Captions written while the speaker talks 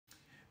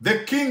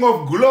the King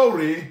of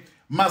glory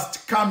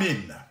must come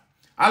in.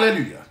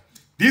 Hallelujah.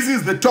 This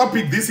is the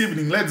topic this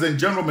evening, ladies and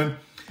gentlemen,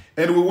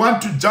 and we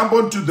want to jump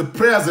onto the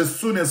prayers as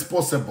soon as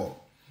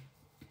possible.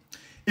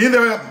 In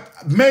the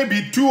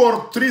maybe 2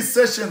 or 3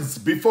 sessions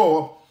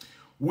before,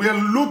 we're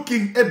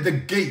looking at the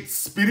gates,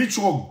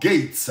 spiritual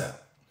gates.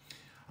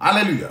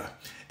 Hallelujah.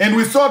 And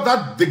we saw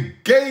that the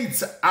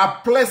gates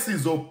are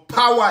places of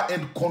power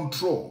and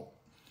control.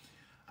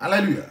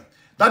 Hallelujah.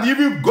 That if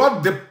you've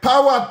got the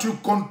power to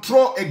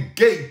control a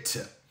gate,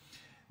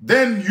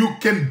 then you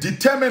can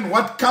determine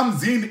what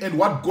comes in and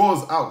what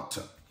goes out.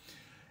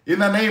 In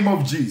the name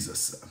of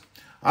Jesus.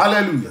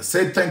 Hallelujah.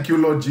 Say thank you,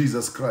 Lord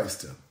Jesus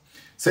Christ.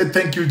 Say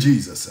thank you,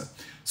 Jesus.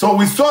 So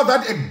we saw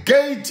that a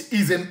gate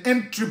is an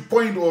entry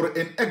point or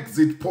an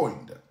exit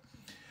point.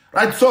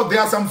 Right? So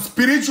there are some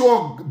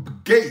spiritual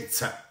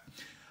gates.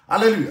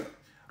 Hallelujah.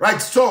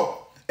 Right?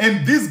 So,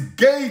 and these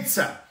gates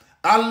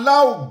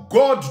allow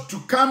God to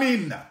come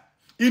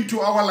into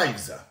our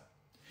lives.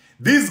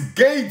 These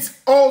gates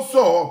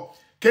also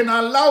can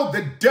allow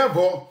the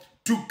devil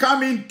to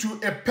come into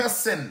a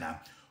person,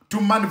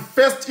 to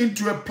manifest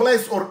into a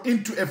place or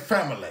into a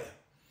family.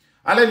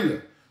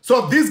 Hallelujah.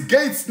 So these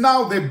gates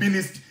now, they can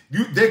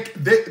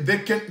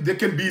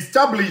be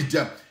established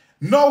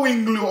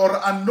knowingly or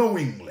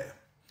unknowingly.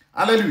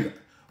 Hallelujah.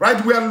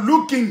 Right? We are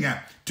looking,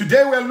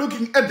 today we are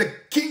looking at the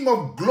King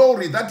of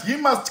glory, that he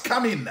must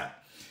come in.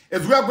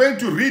 As we are going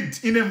to read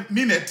in a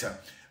minute,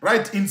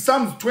 right, in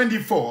Psalms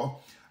 24,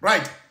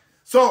 right?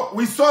 So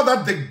we saw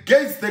that the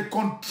gates, they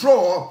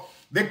control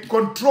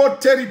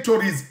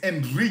territories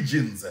and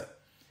regions.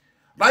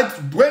 Right?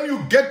 When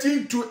you get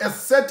into a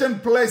certain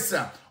place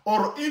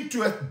or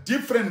into a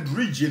different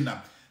region,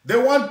 they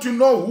want to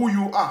know who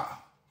you are.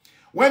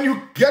 When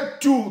you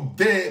get to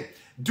the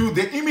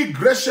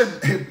immigration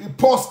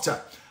post,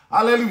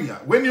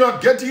 hallelujah, when you are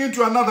getting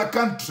into another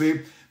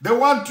country, they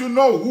want to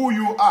know who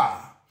you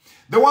are.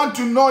 They want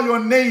to know your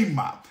name.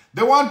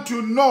 They want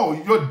to know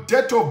your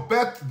date of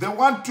birth. They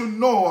want to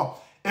know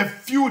a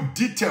few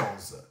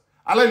details.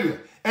 Hallelujah.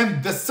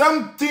 And the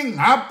same thing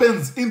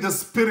happens in the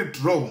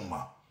spirit realm.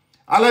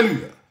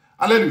 Hallelujah.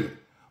 Hallelujah.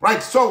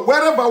 Right. So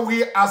wherever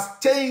we are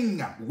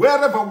staying,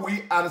 wherever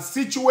we are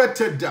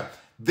situated,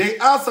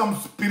 there are some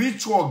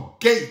spiritual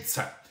gates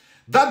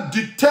that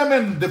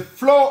determine the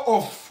flow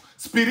of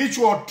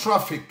spiritual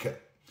traffic.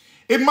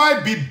 It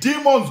might be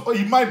demons or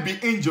it might be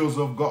angels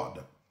of God.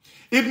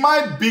 It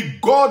might be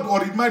God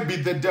or it might be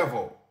the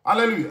devil.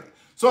 Hallelujah.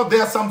 So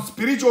there are some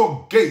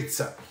spiritual gates.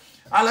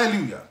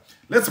 Hallelujah.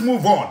 Let's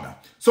move on.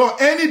 So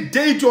any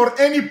deity or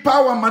any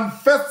power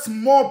manifests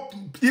more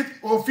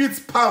of its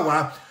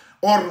power,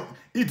 or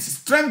it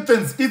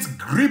strengthens its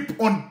grip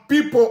on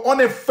people, on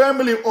a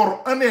family,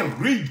 or on a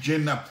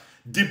region,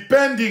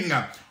 depending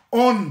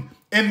on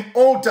an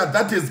altar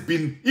that has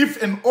been, if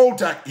an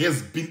altar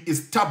has been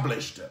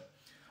established.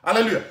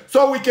 Hallelujah.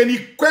 So we can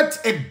equate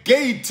a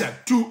gate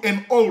to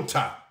an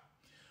altar.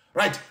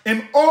 Right?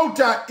 An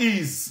altar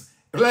is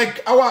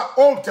like our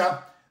altar,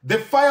 the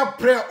fire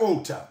prayer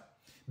altar.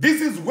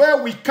 This is where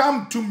we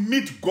come to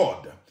meet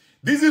God.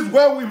 This is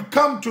where we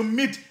come to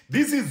meet.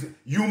 This is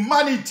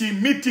humanity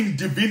meeting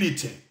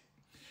divinity.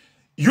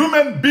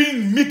 Human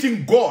being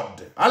meeting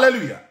God.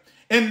 Hallelujah.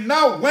 And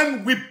now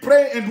when we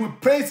pray and we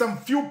pray some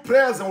few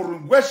prayers or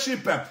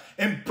worship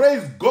and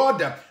praise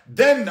God,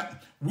 then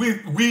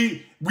we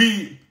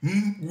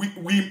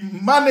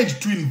manage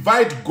to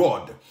invite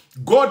God.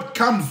 God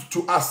comes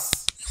to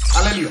us.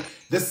 Hallelujah.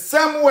 The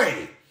same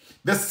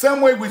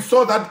way we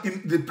saw that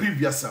in the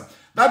previous,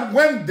 that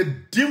when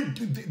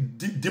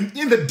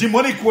in the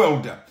demonic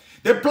world,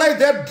 they play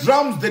their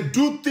drums, they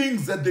do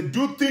things, they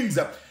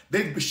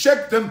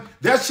shake them,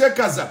 they're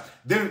shakers,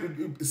 they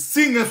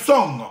sing a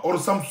song or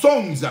some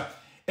songs,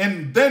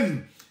 and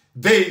then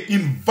they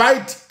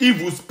invite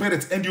evil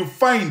spirits, and you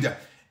find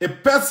a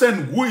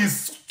person who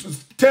is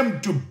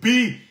termed to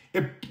be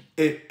a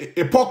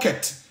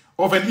pocket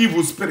of an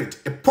evil spirit,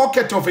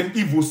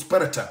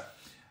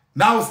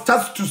 now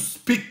starts to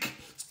speak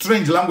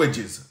strange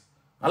languages.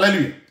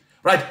 Hallelujah.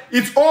 Right.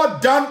 It's all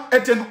done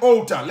at an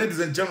altar, ladies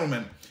and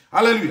gentlemen.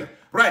 Hallelujah.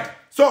 Right.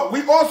 So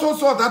we also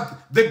saw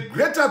that the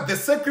greater the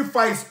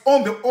sacrifice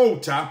on the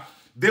altar,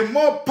 the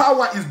more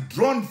power is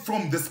drawn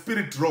from the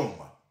spirit realm.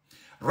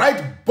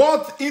 Right?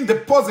 Both in the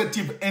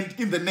positive and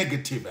in the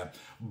negative.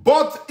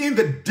 Both in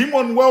the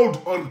demon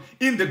world or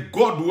in the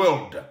God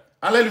world.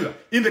 Hallelujah.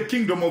 In the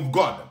kingdom of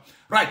God.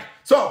 Right.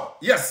 So,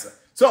 yes.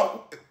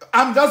 So,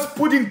 I'm just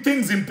putting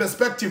things in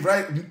perspective,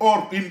 right?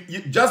 Or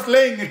just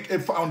laying a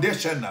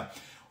foundation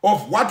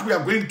of what we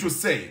are going to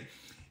say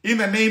in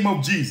the name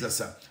of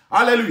Jesus.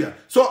 Hallelujah.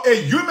 So, a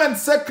human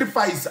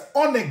sacrifice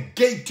on a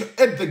gate,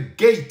 at the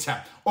gate,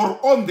 or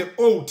on the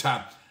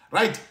altar,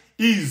 right,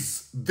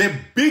 is the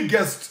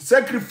biggest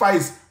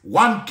sacrifice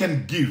one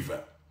can give.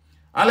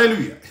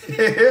 Hallelujah.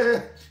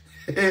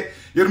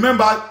 You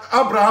remember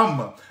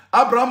Abraham.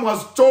 Abraham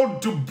was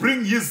told to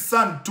bring his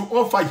son to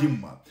offer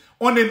him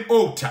on an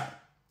altar.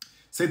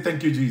 Say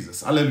thank you,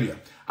 Jesus. Hallelujah.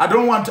 I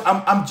don't want,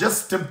 I'm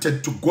just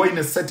tempted to go in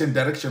a certain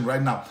direction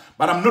right now,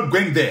 but I'm not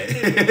going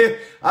there.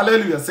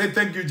 Hallelujah. Say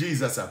thank you,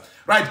 Jesus.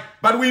 Right.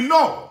 But we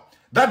know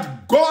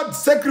that God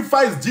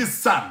sacrificed his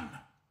son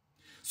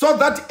so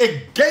that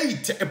a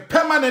gate, a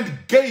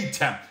permanent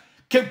gate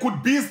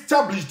could be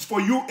established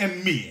for you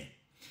and me.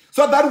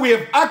 So that we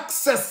have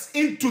access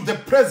into the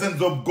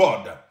presence of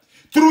God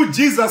through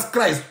Jesus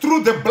Christ,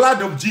 through the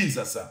blood of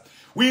Jesus.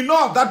 We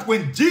know that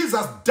when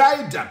Jesus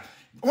died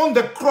on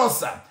the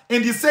cross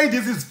and he said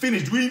this is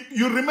finished,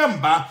 you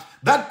remember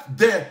that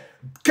the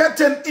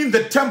curtain in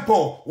the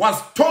temple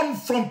was torn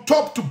from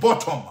top to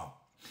bottom.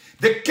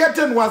 The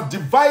curtain was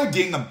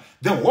dividing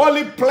the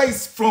holy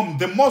place from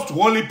the most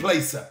holy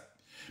place.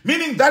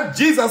 Meaning that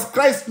Jesus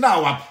Christ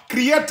now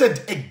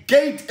created a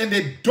gate and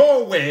a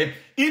doorway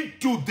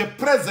into the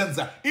presence,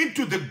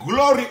 into the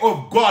glory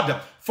of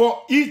God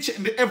for each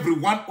and every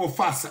one of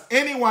us.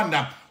 Anyone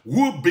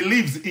who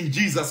believes in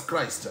Jesus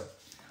Christ.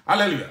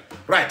 Hallelujah.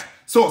 Right.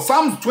 So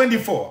Psalms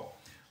 24.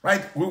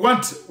 Right. We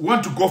want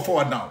to go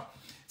forward now.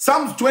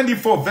 Psalms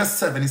 24 verse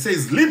 7. It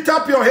says, lift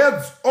up your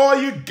heads, all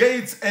you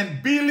gates,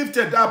 and be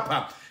lifted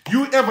up,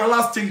 you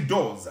everlasting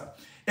doors,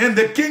 and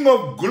the King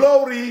of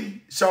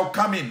glory shall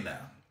come in.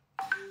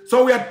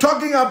 So we are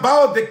talking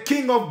about the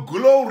King of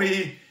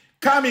glory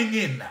coming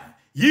in.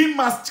 He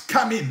must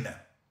come in.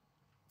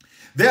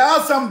 There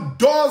are some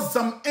doors,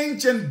 some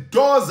ancient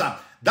doors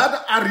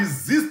that are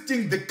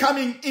resisting the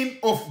coming in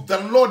of the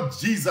Lord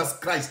Jesus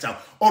Christ,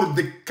 or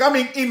the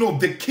coming in of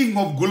the King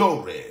of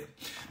glory.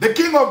 The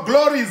King of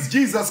glory is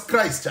Jesus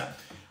Christ.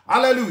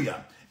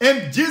 Hallelujah.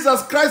 And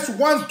Jesus Christ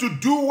wants to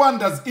do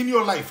wonders in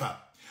your life.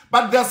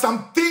 But there are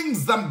some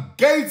things, some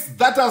gates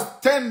that are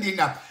standing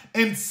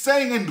and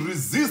saying and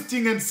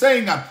resisting and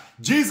saying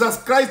Jesus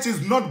Christ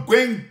is not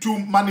going to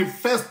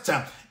manifest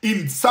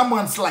in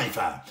someone's life.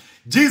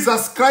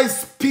 Jesus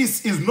Christ's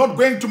peace is not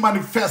going to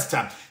manifest.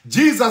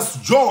 Jesus'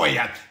 joy,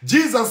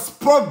 Jesus'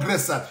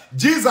 progress,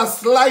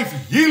 Jesus'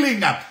 life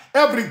healing,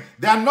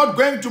 they are not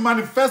going to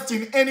manifest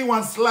in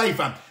anyone's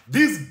life.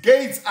 These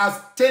gates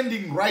are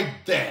standing right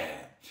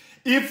there.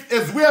 If,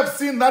 as we have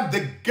seen that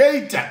the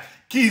gate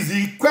is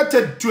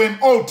equated to an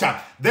altar,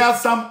 there are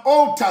some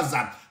altars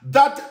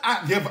that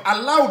have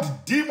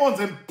allowed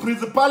demons and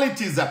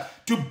principalities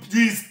to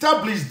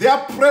establish their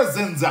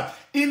presence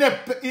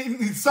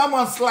in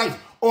someone's life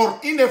or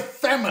in a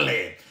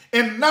family.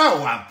 And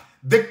now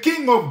the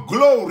King of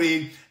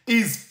glory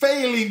is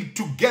failing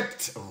to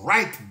get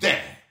right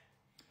there.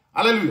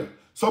 Hallelujah.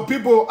 So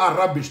people are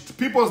rubbished.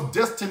 People's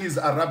destinies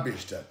are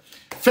rubbished.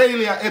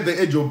 Failure at the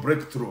edge of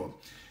breakthrough.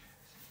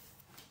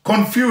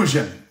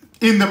 Confusion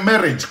in the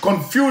marriage.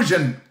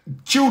 Confusion,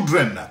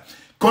 children.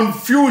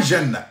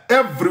 Confusion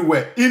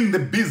everywhere, in the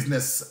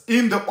business,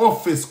 in the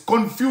office.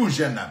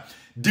 Confusion,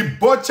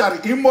 debauchery,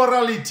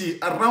 immorality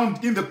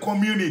around in the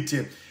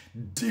community.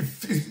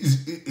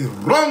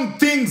 Wrong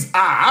things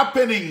are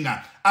happening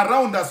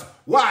around us.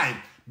 Why?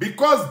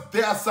 Because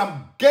there are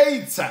some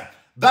gates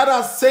that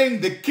are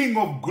saying the King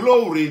of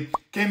glory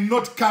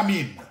cannot come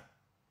in.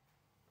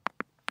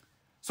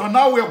 So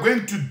now we are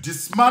going to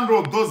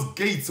dismantle those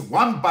gates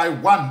one by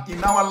one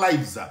in our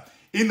lives,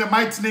 in the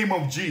mighty name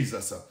of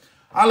Jesus.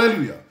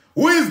 Hallelujah.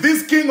 Who is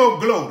this King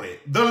of glory?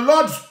 The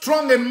Lord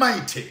strong and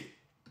mighty.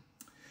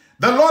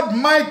 The Lord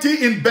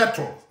mighty in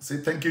battle. Say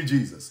thank you,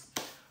 Jesus.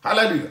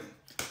 Hallelujah.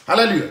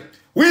 Hallelujah.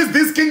 Who is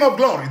this King of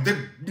glory?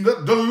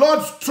 The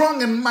Lord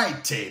strong and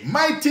mighty.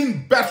 Mighty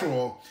in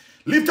battle.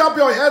 Lift up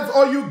your heads,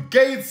 all you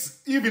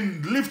gates.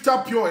 Even lift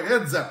up your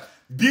heads.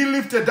 Be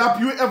lifted up,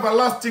 you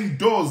everlasting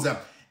doors.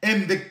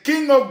 And the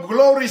King of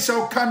glory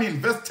shall come in.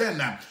 Verse 10.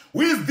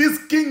 Who is this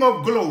King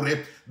of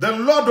glory? The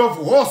Lord of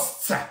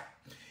hosts.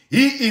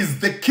 He is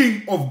the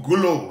King of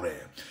glory.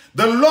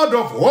 The Lord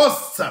of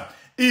hosts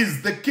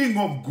is the King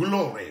of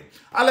glory.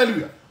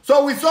 Hallelujah.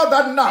 So we saw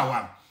that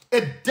now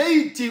a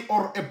deity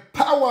or a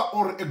power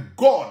or a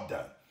God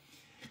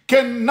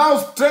can now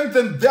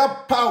strengthen their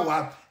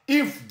power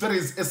if there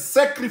is a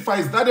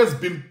sacrifice that has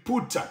been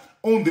put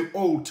on the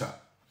altar,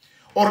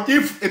 or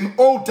if an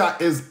altar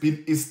has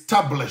been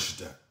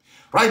established.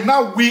 Right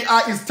now we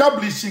are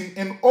establishing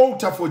an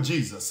altar for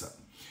Jesus.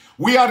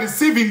 We are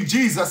receiving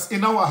Jesus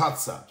in our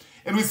hearts.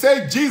 And we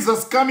say,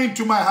 Jesus, come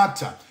into my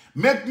heart.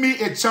 Make me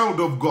a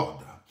child of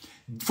God.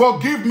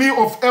 Forgive me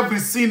of every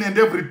sin and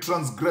every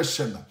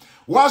transgression.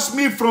 Wash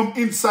me from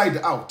inside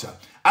out.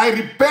 I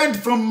repent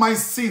from my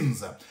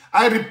sins.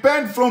 I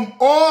repent from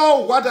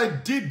all what I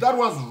did that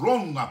was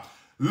wrong.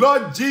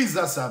 Lord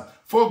Jesus,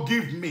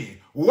 forgive me.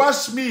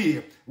 Wash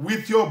me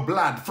with your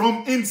blood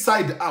from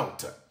inside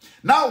out.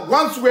 Now,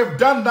 once we have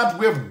done that,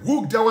 we have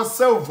hooked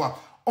ourselves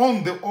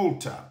on the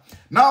altar.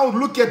 Now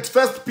look at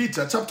 1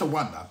 Peter chapter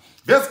 1.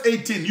 Verse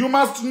 18, you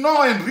must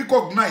know and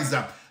recognize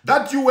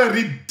that you were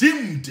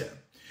redeemed.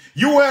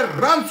 You were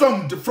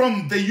ransomed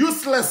from the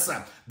useless,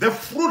 the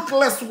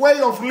fruitless way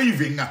of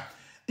living,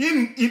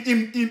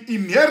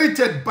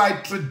 inherited by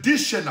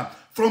tradition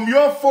from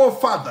your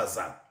forefathers,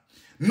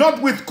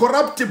 not with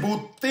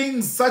corruptible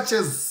things such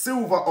as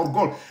silver or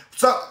gold,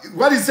 So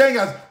what he's saying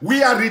is,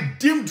 we are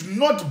redeemed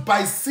not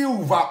by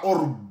silver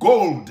or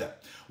gold.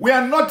 We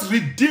are not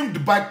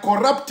redeemed by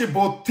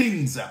corruptible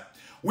things.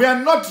 We are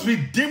not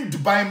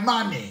redeemed by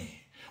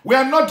money. We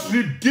are not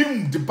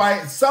redeemed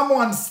by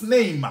someone's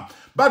name,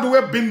 but we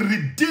have been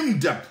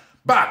redeemed.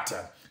 But,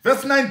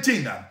 verse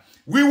 19,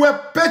 we were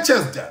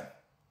purchased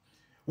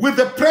with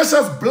the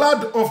precious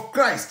blood of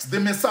Christ, the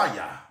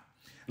Messiah,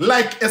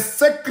 like a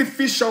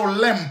sacrificial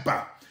lamb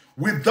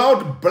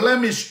without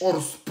blemish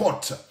or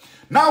spot.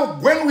 Now,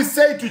 when we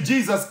say to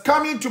Jesus,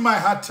 come into my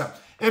heart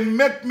and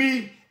make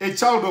me a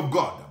child of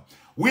God,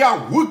 we are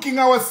hooking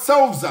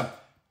ourselves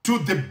to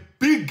the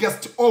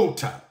biggest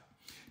altar,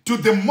 to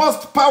the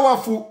most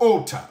powerful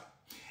altar.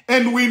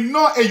 And we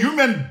know a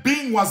human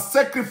being was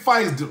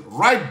sacrificed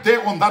right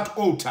there on that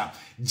altar.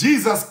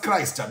 Jesus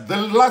Christ,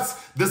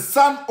 the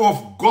Son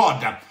of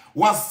God,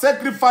 was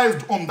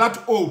sacrificed on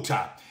that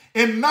altar.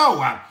 And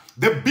now,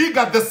 the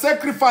bigger the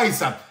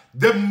sacrifice,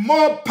 the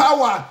more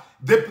power,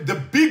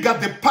 the bigger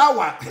the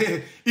power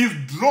is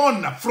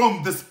drawn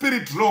from the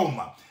spirit realm.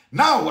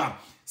 Now,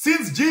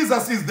 since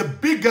Jesus is the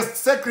biggest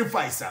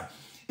sacrifice,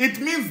 it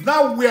means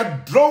now we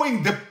are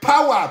drawing the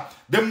power,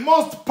 the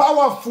most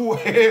powerful,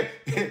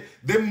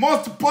 the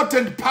most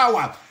potent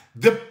power,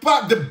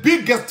 the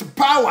biggest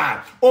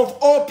power of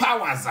all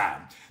powers,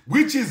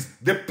 which is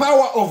the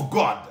power of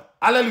God.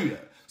 Hallelujah.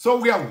 So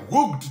we are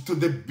hooked to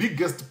the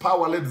biggest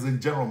power, ladies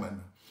and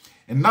gentlemen.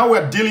 And now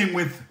we're dealing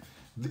with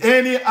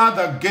any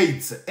other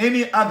gates,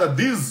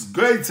 these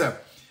gates,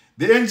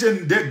 the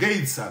ancient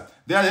gates,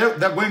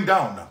 they're going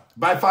down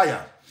by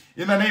fire.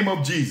 In the name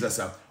of Jesus,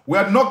 we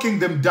are knocking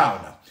them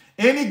down.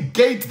 Any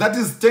gate that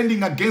is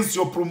standing against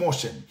your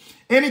promotion,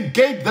 any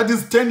gate that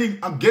is standing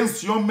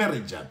against your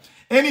marriage,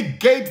 any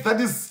gate that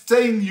is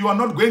saying you are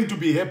not going to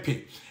be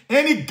happy,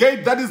 any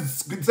gate that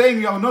is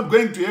saying you are not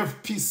going to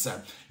have peace,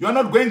 you are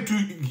not going to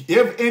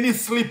have any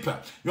sleep,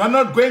 you are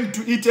not going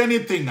to eat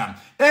anything,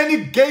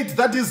 any gate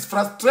that is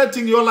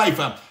frustrating your life,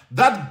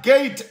 that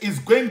gate is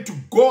going to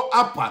go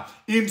up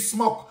in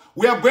smoke.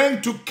 We are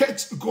going to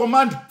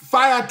command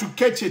fire to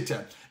catch it,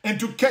 and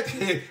to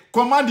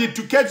command it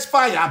to catch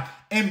fire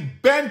and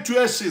burn to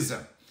ashes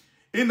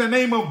in the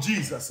name of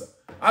Jesus.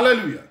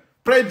 Hallelujah.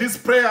 Pray this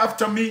prayer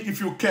after me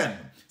if you can.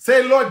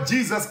 Say, Lord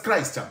Jesus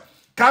Christ,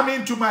 come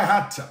into my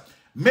heart.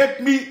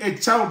 Make me a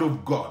child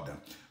of God.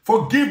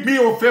 Forgive me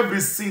of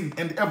every sin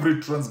and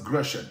every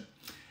transgression.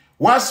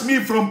 Wash me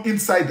from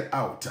inside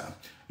out.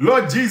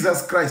 Lord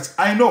Jesus Christ,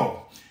 I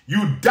know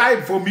you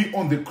died for me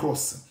on the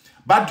cross,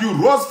 but you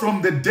rose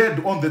from the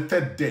dead on the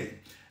third day.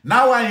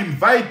 Now I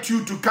invite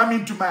you to come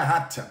into my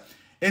heart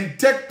and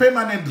take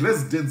permanent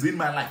residence in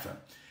my life.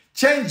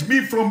 Change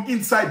me from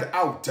inside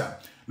out.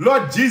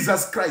 Lord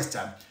Jesus Christ,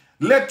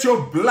 let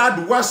your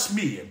blood wash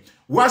me,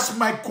 wash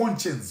my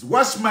conscience,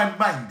 wash my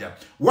mind,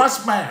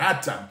 wash my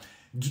heart.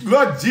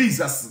 Lord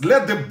Jesus,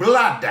 let the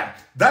blood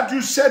that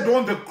you shed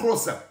on the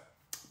cross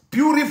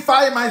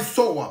purify my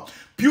soul,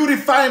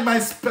 purify my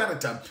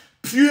spirit,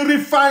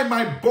 purify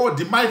my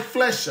body, my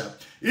flesh.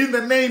 In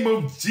the name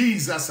of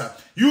Jesus,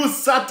 you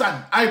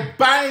Satan, I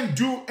bind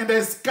you and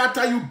I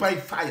scatter you by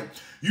fire.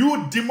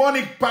 You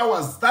demonic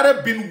powers that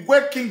have been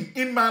working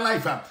in my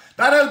life,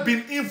 that have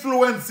been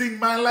influencing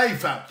my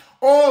life,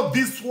 all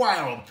this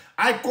while,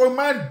 I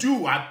command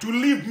you to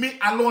leave me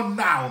alone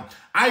now.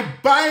 I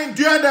bind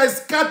you and I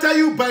scatter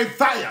you by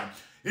fire.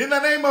 In the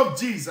name of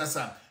Jesus,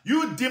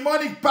 you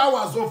demonic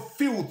powers of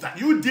filth,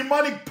 you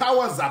demonic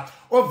powers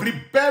of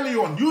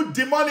rebellion, you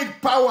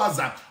demonic powers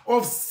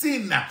of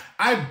sin,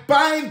 I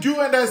bind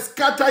you and I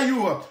scatter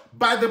you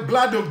by the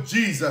blood of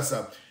Jesus.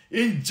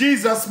 In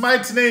Jesus'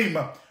 mighty name,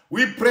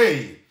 we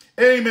pray.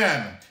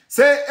 Amen.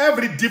 Say,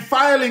 every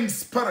defiling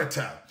spirit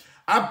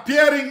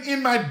appearing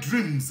in my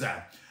dreams,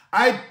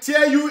 I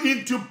tear you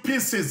into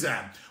pieces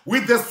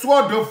with the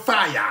sword of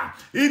fire.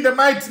 In the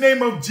mighty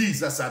name of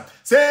Jesus.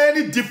 Say,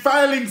 any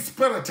defiling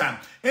spirit,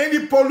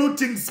 any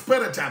polluting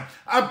spirit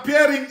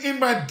appearing in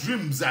my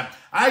dreams,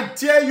 I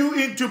tear you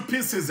into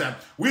pieces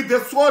with the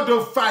sword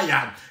of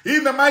fire.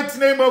 In the mighty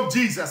name of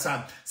Jesus.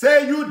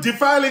 Say, you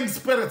defiling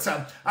spirits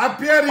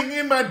appearing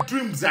in my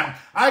dreams,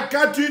 I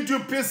cut you into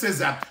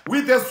pieces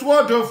with the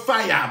sword of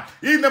fire.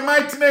 In the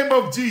mighty name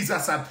of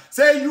Jesus.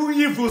 Say, you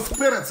evil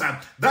spirits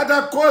that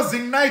are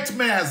causing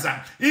nightmares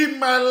in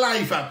my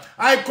life,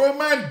 I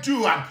command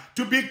you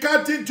to be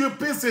cut into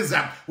pieces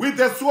with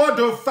the sword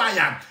of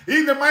fire.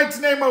 In the mighty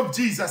name of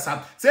Jesus.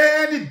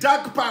 Say, any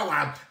dark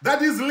power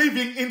that is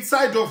living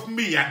inside of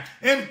me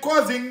and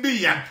causing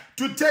me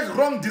to take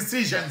wrong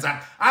decisions,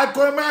 I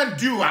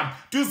command you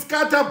to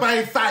scatter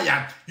by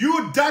fire.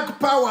 You dark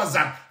powers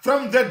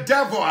from the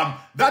devil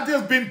that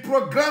has been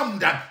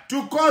programmed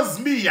to cause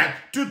me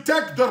to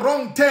take the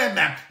wrong turn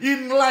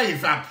in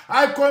life,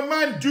 I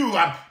command you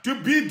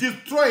to be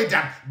destroyed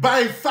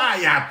by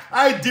fire.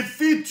 I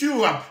defeat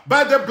you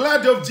by the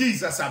blood of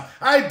Jesus.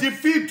 I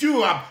defeat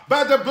you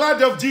by the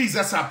blood of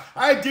Jesus.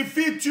 I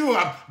defeat you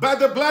by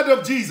the blood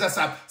of Jesus.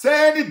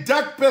 Say, any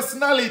dark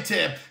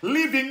personality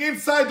living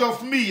inside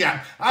of me,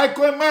 I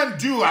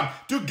command you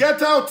to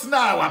get out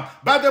now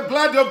by the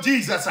blood of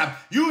Jesus.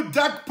 You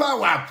dark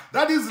power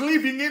that is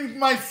living in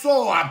my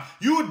soul,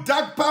 you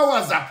dark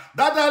powers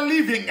that are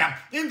living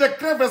in the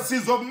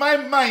crevices of my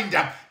mind,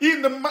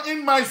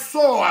 in my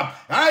soul,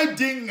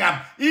 hiding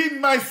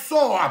in my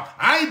soul,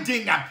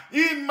 hiding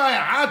in my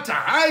heart,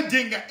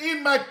 hiding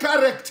in my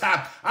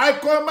character. I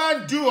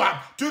command you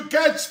to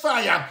catch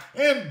fire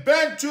and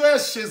burn to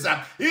ashes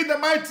in the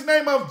mighty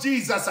name of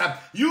Jesus.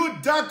 You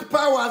dark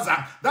powers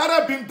that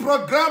have been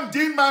programmed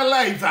in my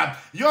life,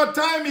 your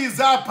time is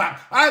up.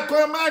 I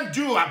command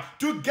you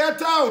to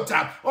get out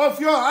of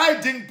your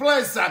hiding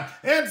place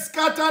and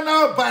scatter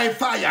now by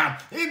fire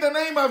in the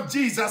name of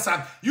Jesus.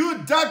 You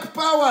dark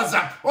powers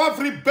of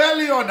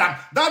rebellion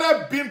that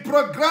have been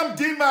programmed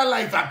in my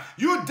life,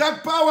 you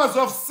dark powers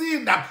of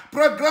sin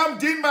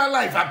programmed in my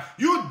life,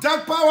 you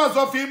dark powers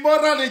of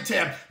immorality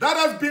that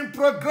has been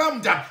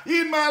programmed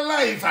in my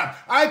life,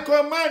 I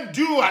command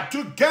you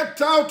to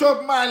get out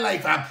of my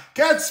life,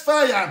 catch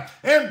fire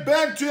and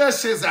burn to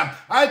ashes.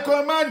 I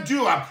command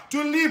you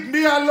to leave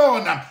me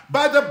alone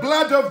by the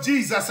blood of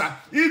Jesus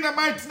in the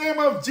mighty name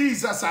of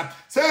Jesus.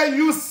 Say,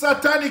 you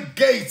satanic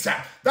gates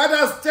that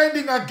are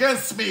standing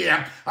against me,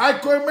 I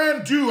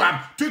command you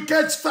to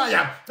catch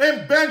fire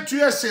and burn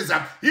to ashes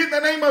in the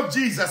name of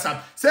Jesus.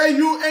 Say,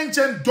 you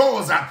ancient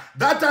doors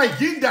that are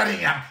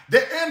hindering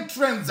the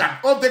entrance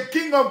of the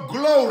King of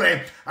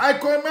Glory, I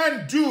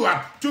command you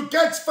to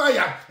catch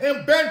fire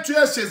and burn to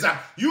ashes.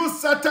 You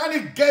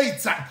satanic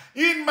gates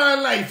in my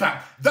life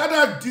that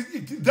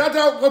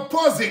are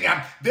opposing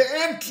the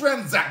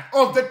entrance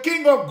of the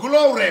King of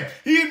Glory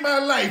in my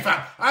life,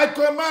 I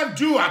command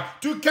you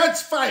to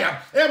catch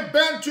fire and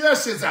burn to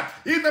ashes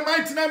in the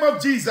mighty name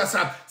of Jesus.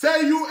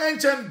 Say, you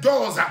ancient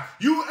doors,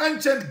 you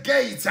ancient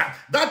gates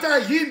that are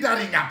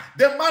hindering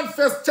the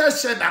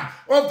manifestation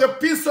of the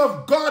peace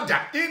of God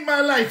in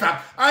my life,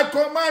 I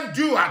command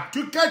you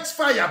to catch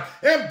fire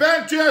and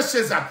burn to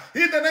ashes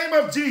in the name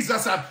of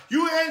Jesus.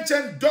 You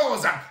ancient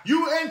doors,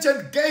 you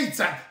ancient gates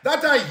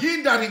that are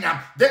hindering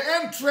the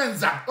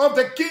entrance of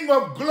the King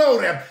of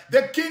Glory,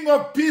 the King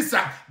of Peace,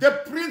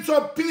 the Prince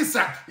of Peace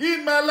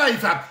in my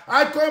life,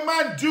 I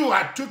command you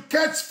to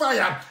catch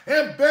fire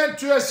and burn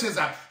to ashes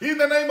in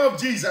the name of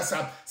Jesus.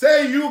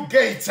 Say, you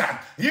gates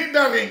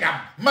hindering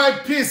my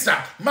peace,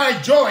 my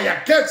joy,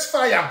 catch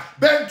fire,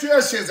 burn to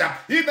ashes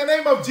in the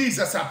name of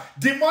Jesus.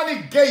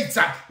 Demonic gates,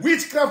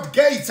 witchcraft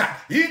gates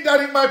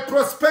hindering my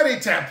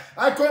prosperity,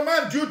 I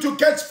command you to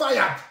catch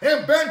fire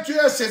and burn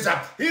to ashes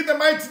in the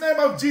mighty name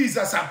of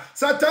Jesus.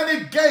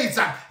 Satanic gates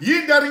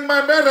hindering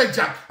my marriage,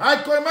 I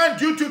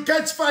command you to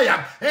catch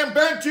fire and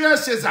burn to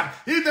ashes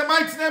in the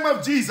mighty name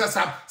of Jesus.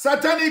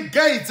 Satanic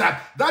gates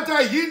that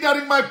are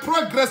hindering my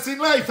progress in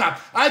life,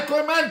 I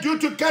command you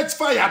to catch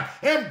fire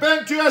and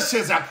burn to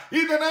ashes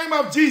in the name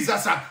of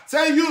Jesus.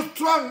 Say, you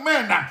strong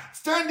men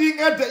standing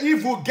at the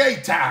evil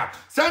gate,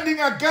 standing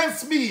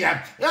against me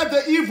at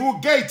the evil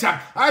gate,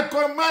 I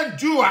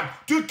command you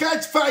to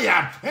catch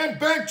fire and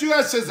burn to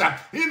ashes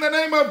in the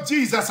name of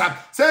Jesus.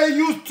 Say,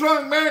 you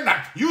strong man,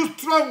 you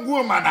strong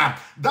woman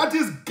that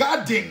is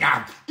guarding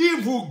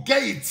evil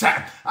gates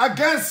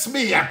against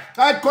me,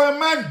 I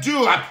command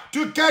you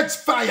to catch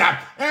fire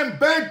and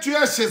burn to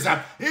ashes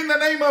in the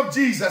name of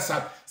Jesus.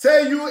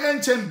 Say, you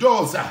ancient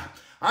doors,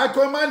 I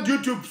command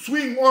you to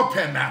swing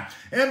open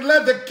and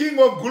let the King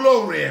of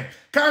Glory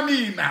come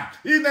in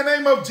the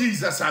name of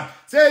Jesus.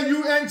 Say,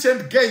 you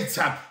ancient gates,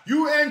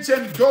 you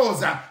ancient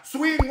doors,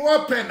 swing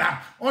open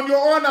on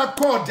your own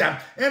accord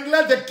and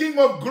let the King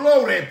of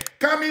Glory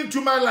come into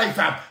my life,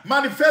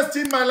 manifest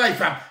in my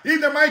life in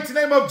the mighty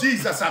name of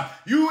Jesus.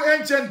 You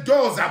ancient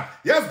doors,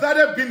 yes, that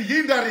have been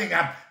hindering,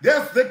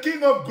 yes, the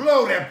King of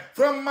Glory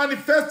from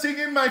manifesting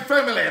in my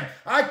family,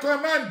 I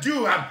command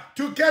you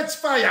to catch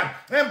fire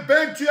and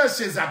burn to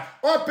ashes.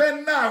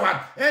 Open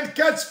now and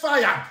catch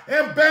fire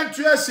and burn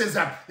to ashes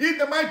in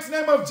the mighty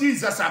name of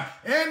Jesus.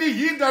 Any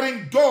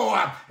hindering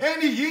door,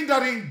 any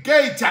hindering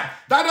gate that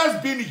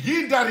has been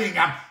hindering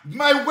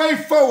my way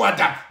forward,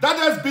 that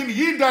has been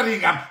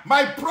hindering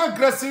my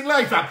progress in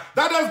life,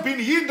 that has been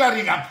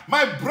hindering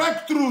my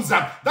breakthroughs,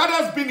 that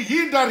has been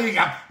hindering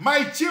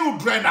my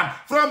children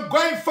from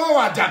going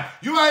forward,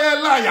 you are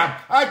a liar.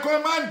 I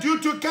command you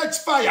to catch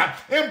fire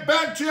and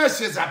burn to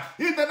ashes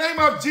in the name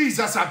of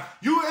Jesus.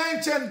 You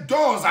ancient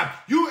doors,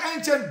 you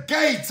ancient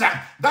gates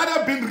that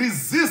have been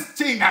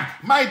resisting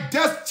my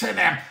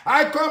destiny,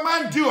 I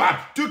command you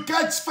to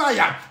catch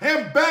fire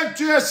and burn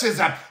to ashes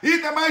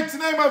in the mighty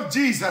name of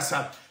Jesus.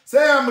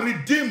 Say, I'm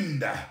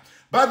redeemed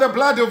by the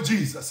blood of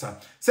Jesus.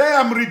 Say,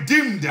 I'm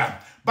redeemed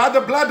by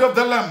the blood of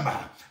the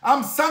Lamb.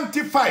 I'm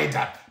sanctified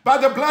by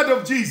the blood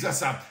of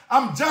Jesus.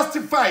 I'm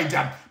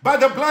justified by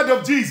the blood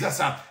of Jesus.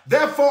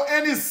 Therefore,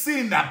 any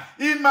sin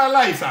in my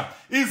life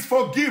is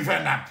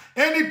forgiven.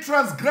 Any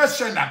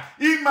transgression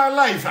in my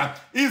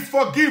life is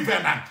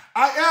forgiven.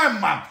 I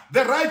am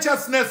the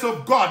righteousness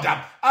of God.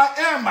 I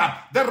am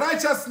the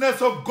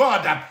righteousness of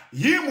God.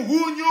 Him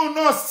who knew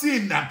no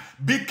sin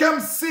became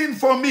sin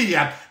for me,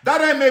 that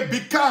I may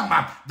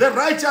become the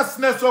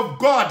righteousness of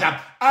God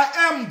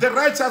I am the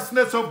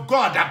righteousness of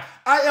God.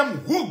 I am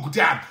hooked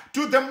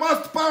to the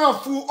most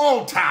powerful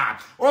altar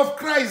of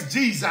Christ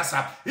Jesus.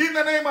 In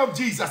the name of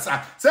Jesus,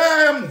 say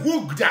I am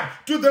hooked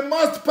to the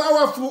most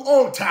powerful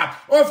altar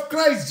of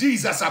Christ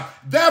Jesus.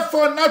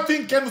 Therefore,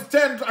 nothing can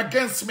stand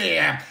against me.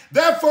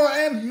 Therefore,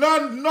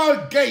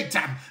 no gate,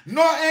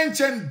 no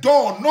ancient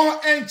door, no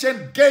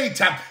ancient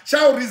gate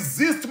shall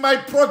resist my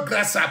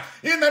progress.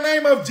 In the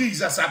name of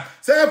Jesus,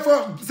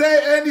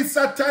 say any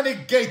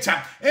satanic gate,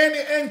 any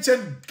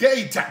ancient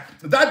gate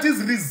that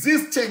is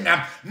resisting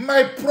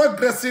my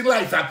progress in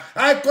life,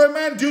 I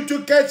command you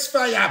to catch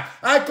fire.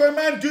 I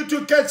command you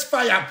to catch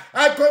fire.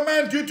 I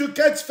command you to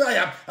catch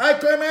fire. I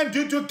command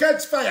you to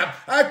catch fire.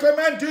 I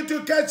command you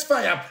to catch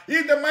fire.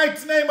 In the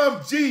mighty name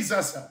of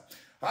Jesus.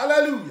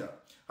 Hallelujah.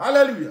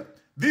 Hallelujah.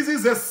 This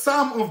is a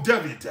Psalm of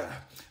David.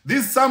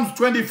 This Psalm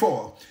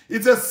 24.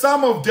 It's a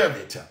Psalm of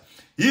David.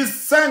 He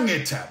sang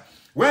it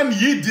when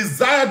he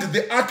desired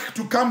the ark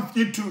to come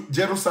into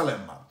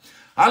Jerusalem.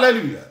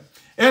 Hallelujah.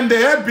 And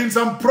there had been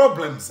some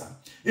problems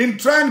in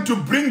trying to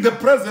bring the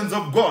presence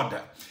of God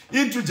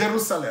into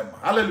Jerusalem.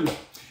 Hallelujah.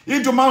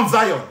 Into Mount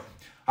Zion.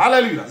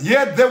 Hallelujah.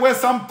 Yet there were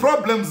some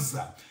problems.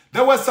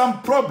 There were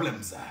some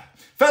problems.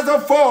 First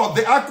of all,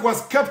 the ark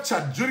was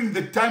captured during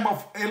the time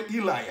of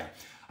Eli.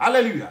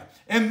 Hallelujah.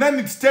 And then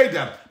it stayed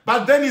there.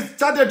 But then it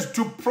started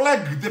to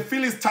plague the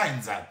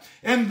Philistines.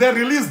 And they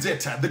released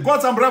it. They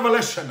got some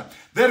revelation.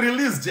 They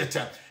released it.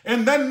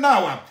 And then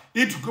now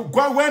it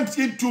went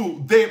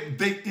into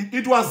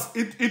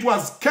it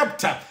was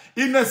kept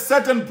in a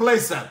certain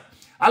place.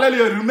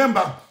 Hallelujah.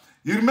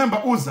 You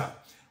remember Uzzah.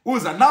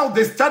 Now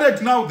they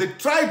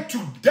tried to,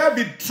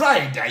 David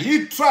tried.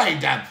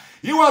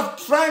 He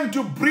was trying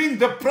to bring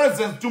the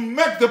presence, to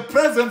make the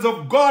presence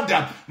of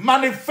God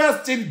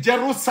manifest in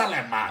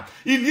Jerusalem,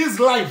 in his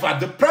life,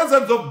 the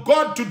presence of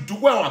God to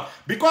dwell,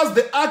 because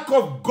the ark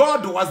of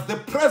God was the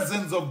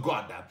presence of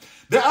God.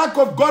 The ark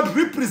of God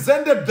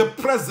represented the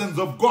presence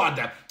of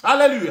God.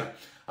 Hallelujah.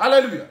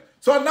 Hallelujah.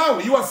 So now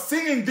he was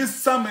singing this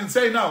psalm and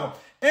saying now,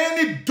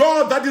 any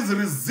door that is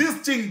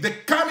resisting the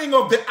coming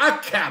of the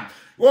ark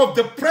of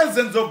the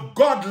presence of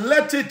God,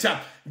 let it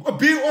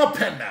be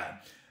open.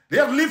 They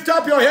have lifted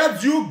up your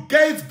heads, you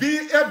gates, be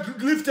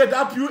lifted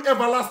up, you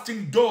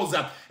everlasting doors,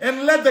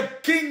 and let the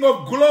King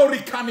of glory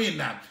come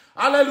in.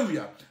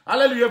 Hallelujah.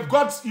 Hallelujah.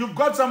 You've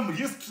got some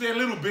history a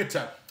little bit.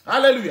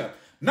 Hallelujah.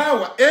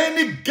 Now,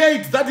 any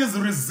gate that is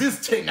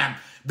resisting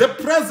the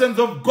presence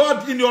of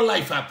God in your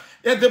life,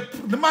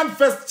 the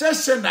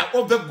manifestation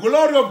of the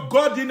glory of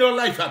God in your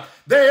life,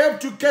 they have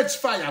to catch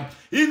fire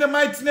in the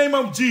mighty name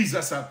of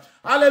Jesus.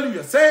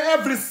 Hallelujah. Say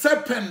every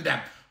serpent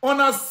on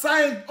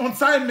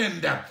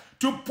assignment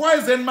to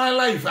poison my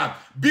life,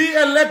 be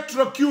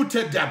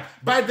electrocuted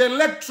by the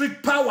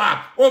electric power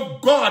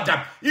of God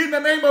in the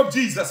name of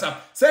Jesus.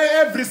 Say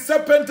every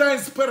serpentine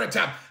spirit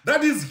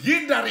that is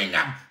hindering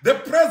the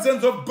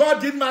presence of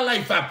God in my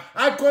life,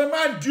 I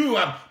command you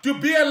to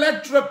be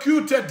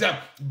electrocuted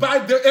by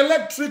the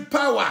electric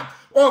power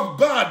of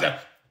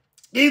God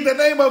in the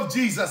name of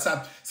Jesus.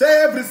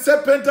 Say every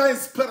serpentine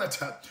spirit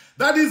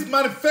that is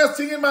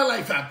manifesting in my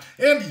life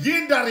and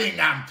hindering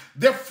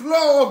the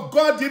flow of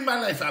God in my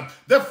life,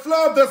 the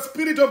flow of the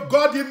Spirit of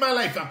God in my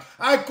life,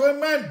 I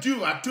command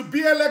you to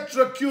be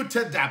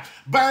electrocuted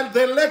by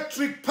the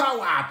electric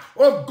power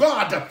of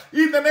God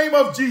in the name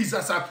of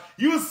Jesus.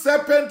 You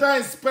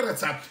serpentine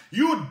spirit,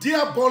 you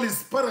diabolic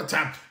spirit,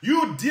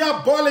 you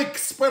diabolic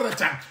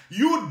spirit,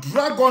 you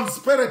dragon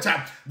spirit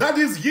that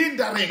is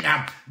hindering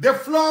the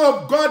flow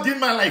of God in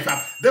my life,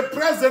 the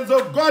presence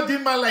of God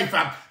in my life,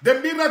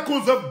 the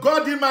miracles of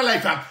God in my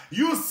life,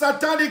 you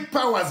satanic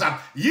powers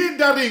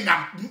hindering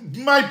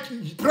my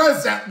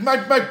presence,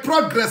 my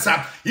progress,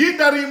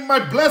 hindering my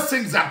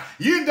blessings,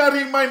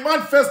 hindering my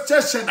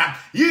manifestation,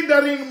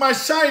 hindering my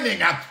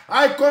shining,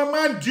 I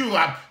command you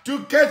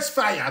to catch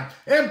fire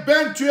and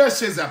burn to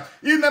ashes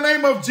in the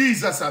name of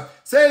Jesus.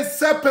 Say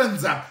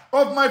serpents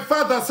of my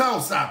father's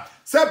house,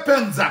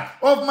 serpents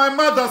of my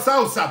mother's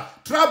house,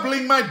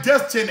 troubling my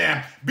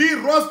destiny, be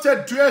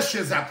roasted to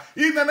ashes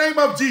in the name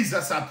of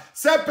Jesus.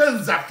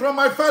 Serpents from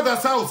my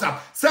father's house,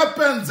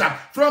 serpents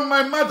from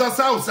my mother's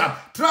house,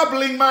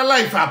 troubling my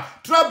life,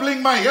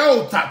 troubling my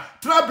health,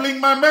 troubling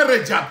my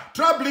marriage,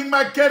 troubling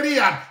my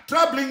career,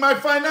 troubling my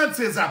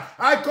finances,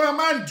 I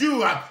command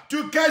you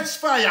to catch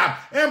fire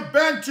and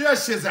burn to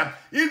ashes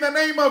in the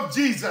name of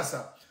Jesus.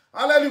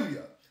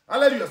 Hallelujah.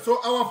 Hallelujah. So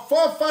our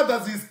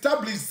forefathers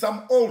established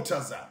some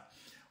altars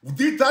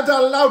that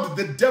allowed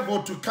the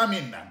devil to come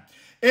in.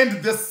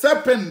 And the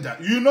serpent,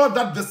 you know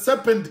that the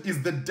serpent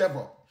is the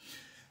devil.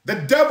 The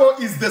devil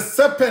is the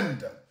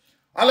serpent.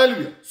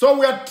 Hallelujah. So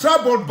we are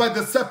troubled by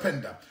the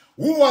serpent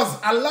who was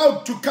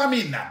allowed to come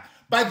in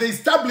by the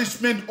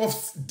establishment of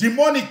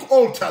demonic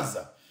altars.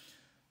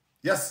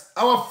 Yes,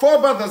 our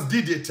forefathers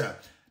did it.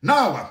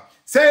 Now,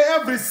 say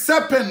every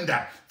serpent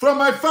from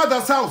my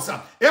father's house,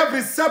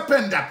 every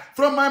serpent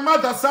from my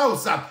mother's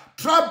house,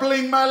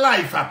 troubling my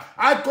life,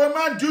 I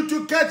command you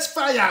to catch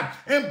fire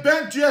and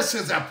burn to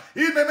ashes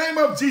in the name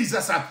of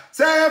Jesus.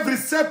 Say every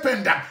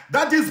serpent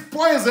that is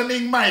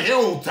poisoning my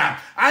health,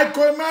 I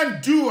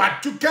command you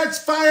to catch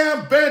fire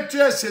and burn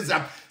to ashes.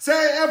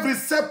 Say every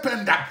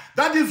serpent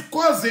that is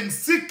causing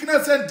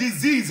sickness and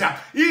disease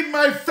in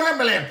my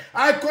family,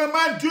 I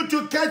command you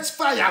to catch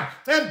fire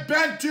and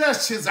burn to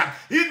ashes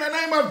in the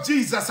name of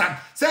Jesus.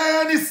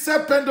 Say any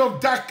serpent of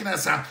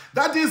darkness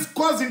that is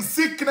causing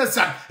sickness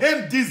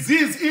and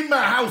disease in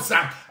my house,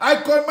 I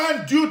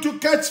command you to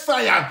catch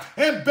fire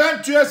and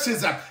burn to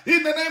ashes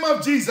in the name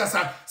of Jesus.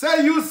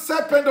 Say you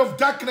serpent of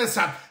darkness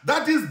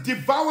that is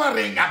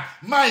devouring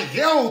my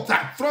health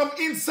from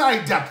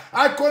inside,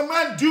 I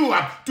command you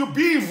to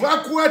be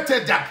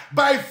evacuated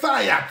by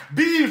fire.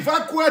 Be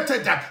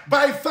evacuated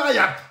by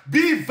fire. Be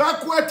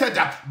evacuated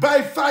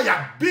by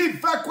fire. Be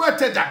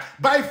evacuated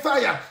by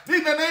fire.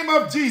 In the name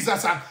of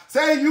Jesus,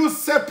 say you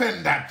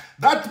serpent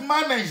that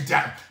managed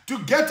to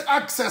get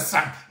access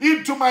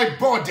into my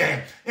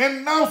body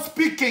and now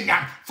speaking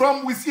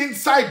from within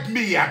inside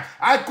me,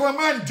 I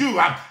command you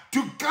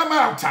to come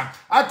out.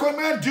 I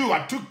command you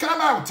to come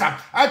out.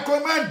 I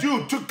command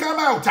you to come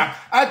out.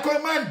 I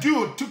command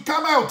you to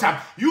come out.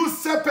 You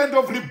serpent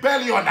of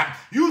rebellion,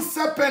 you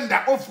serpent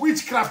of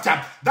witchcraft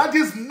that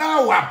is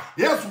now,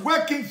 yes,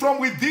 working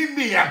from within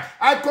me.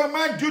 I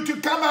command you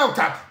to come out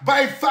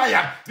by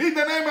fire in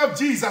the name of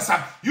Jesus.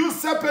 You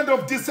serpent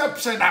of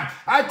deception,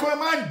 I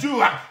command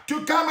you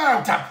to come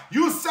out.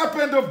 You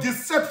serpent of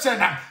deception,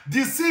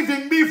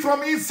 deceiving me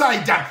from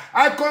inside,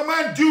 I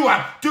command you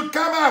to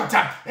come out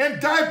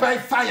and die by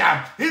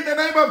fire in the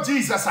name of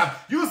Jesus.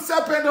 You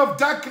serpent of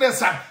darkness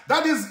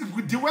that is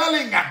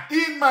dwelling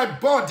in my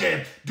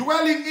body,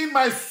 dwelling in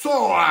my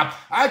soul,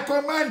 I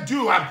command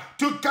you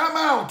to come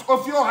out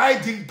of your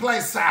hiding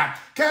place.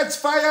 Catch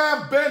fire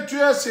and burn to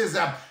ashes.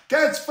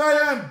 Catch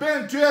fire and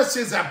burn to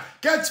ashes.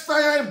 Catch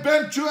fire and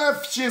burn to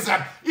ashes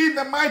in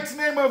the mighty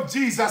name of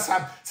Jesus.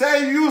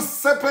 Say you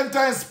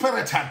serpentine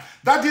spirit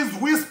that is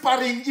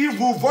whispering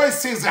evil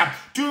voices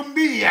to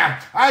me,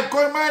 I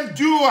command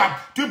you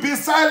to be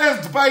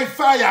silenced by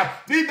fire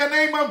in the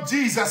name of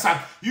Jesus.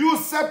 You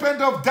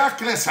serpent of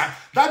darkness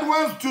that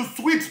wants to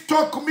sweet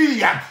talk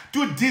me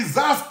to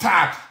disaster,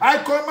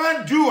 I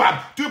command you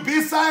to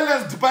be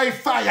silenced by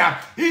fire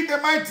in the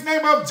mighty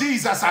name of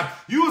Jesus.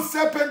 You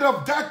serpent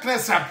of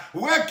darkness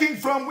working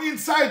from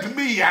inside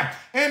me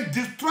and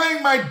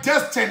destroying my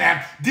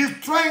destiny,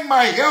 destroying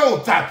my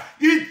health,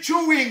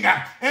 chewing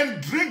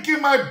and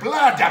drinking my blood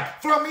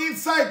from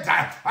inside,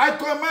 I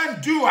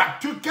command you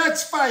to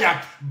catch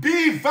fire. Be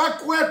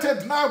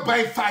evacuated now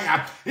by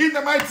fire in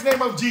the mighty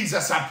name of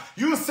Jesus.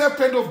 You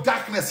serpent of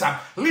darkness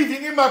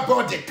living in my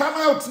body, come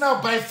out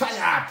now by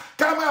fire.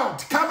 Come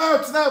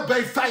out now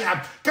by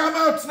fire. Come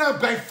out now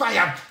by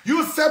fire.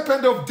 You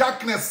serpent of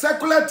darkness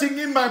circulating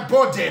in my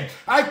body,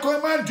 I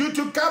command you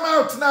to come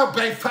out now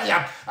by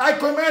fire. I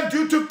command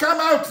you to come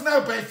out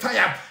now by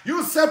fire.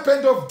 You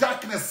serpent of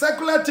darkness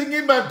circulating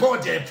in my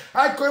body,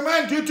 I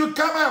command you to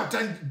come out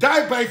and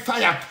die by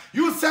fire.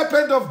 You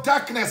serpent of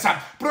darkness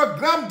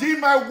programmed in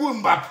my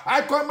womb,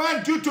 I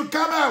command you to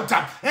come out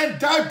and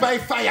die by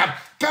fire.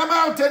 Come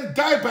out and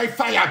die by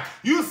fire.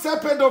 You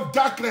serpent of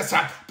darkness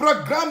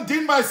programmed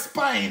in my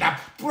spine,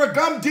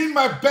 programmed in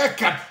my back,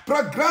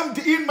 programmed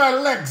in my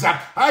legs,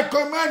 I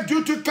command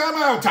you to come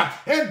out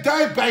and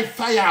die by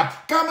fire.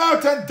 Come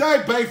out and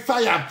die by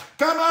fire.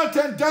 Come out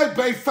and die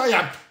by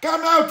fire.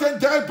 Come out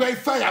and die by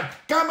fire.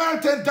 Come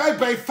out and die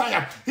by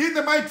fire. In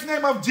the mighty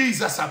name of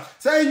Jesus.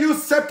 Say you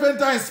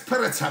serpentine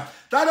spirits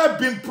that have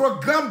been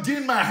programmed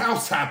in my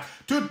house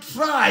to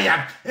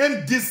try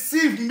and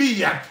deceive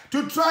me,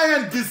 to try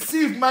and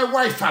deceive my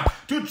wife,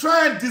 to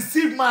try and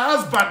deceive my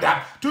husband,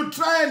 to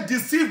try and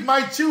deceive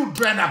my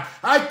children,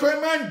 I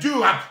command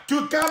you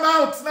to come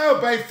out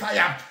now by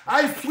fire.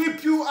 I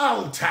sweep you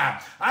out.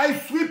 I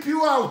sweep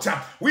you out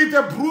with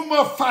the broom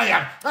of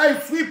fire. I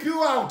sweep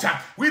you out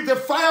with the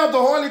fire of the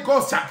Holy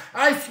Ghost.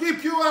 I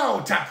sweep you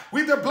out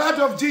with the blood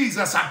of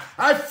Jesus.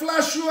 I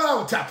flush you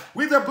out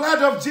with the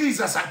blood of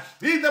Jesus.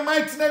 In the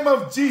mighty name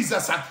of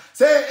Jesus.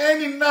 Say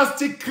any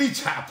nasty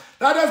creature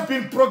that has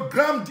been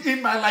programmed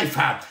in my life,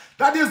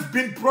 that has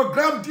been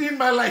programmed in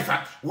my life,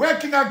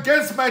 working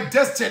against my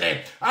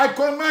destiny, I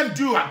command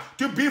you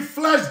to be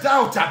flushed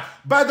out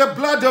by the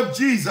blood of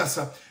Jesus.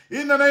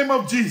 In the name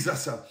of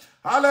Jesus.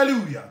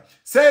 Hallelujah.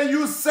 Say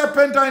you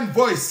serpentine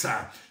voice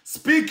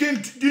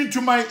speaking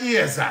into my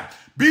ears,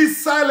 be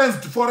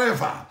silenced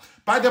forever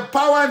by the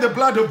power and the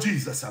blood of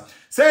Jesus.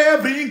 Say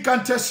every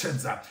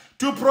incantations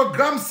to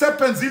program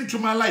serpents into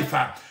my life,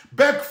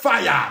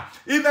 backfire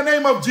in the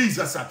name of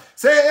Jesus.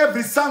 Say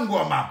every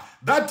sangoma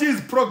that is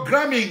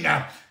programming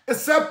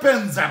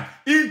serpents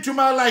into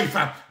my life,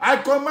 I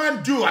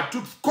command you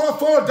to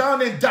fall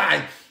down and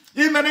die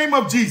in the name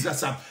of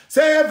Jesus.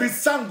 Say every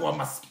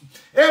sangoma,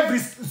 every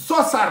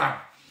sorcerer,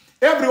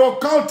 every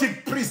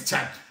occultic priest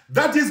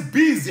that is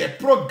busy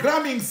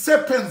programming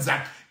serpents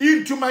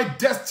into my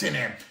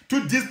destiny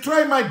to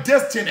destroy my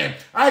destiny.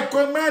 I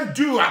command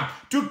you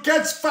to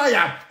catch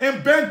fire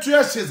and burn to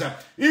ashes.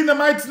 In the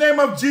mighty name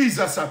of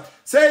Jesus.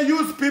 Say,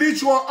 you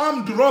spiritual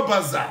armed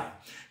robbers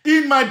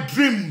in my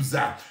dreams,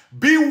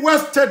 be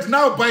wasted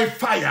now by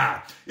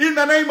fire. In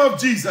the name of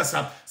Jesus.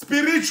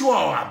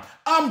 Spiritual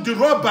armed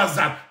robbers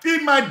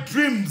in my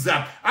dreams,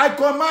 I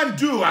command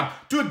you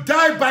to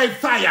die by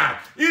fire.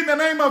 In the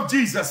name of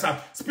Jesus.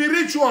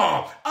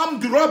 Spiritual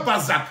armed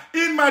robbers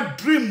in my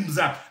dreams,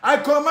 I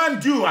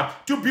command you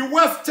to be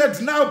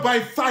wasted now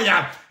by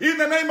fire. In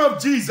the name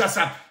of Jesus.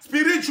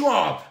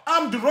 Spiritual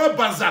armed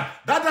robbers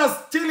that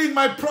are stealing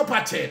my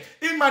property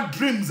in my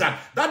dreams,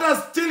 that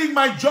are stealing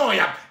my joy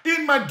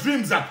in my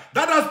dreams, that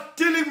are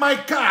stealing my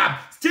car,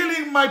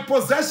 stealing my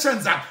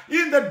possessions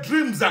in the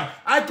dreams,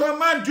 I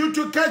command you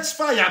to catch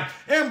fire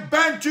and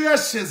burn to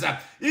ashes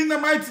in the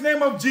mighty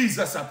name of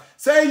Jesus.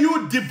 Say,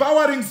 you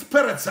devouring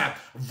spirits,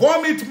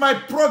 vomit my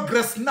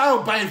progress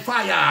now by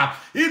fire.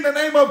 In the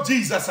name of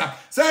Jesus.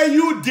 Say,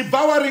 you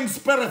devouring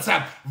spirits,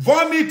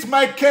 vomit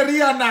my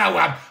career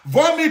now.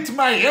 Vomit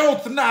my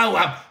health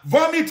now.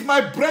 Vomit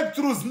my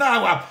breakthroughs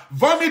now.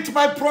 Vomit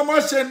my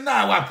promotion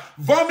now.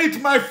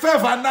 Vomit my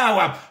favor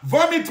now.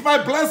 Vomit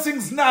my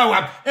blessings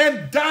now.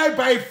 And die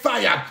by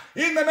fire.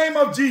 In the name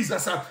of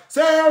Jesus.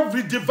 Say,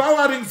 every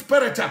devouring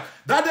spirit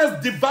that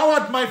has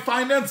devoured my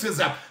finances,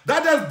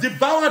 that has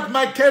devoured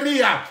my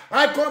career,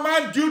 I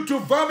command you to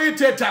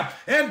vomit it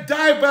and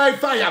die by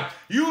fire.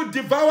 You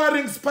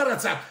devouring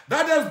spirits that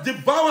has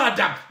devoured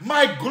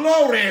my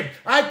glory,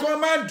 I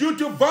command you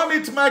to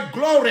vomit my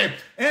glory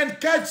and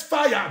catch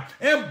fire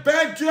and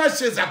burn to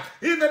ashes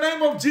in the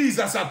name of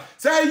Jesus.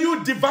 Say,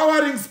 you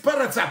devouring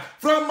spirits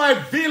from my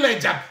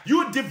village,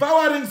 you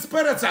devouring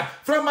spirits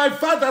from my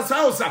father's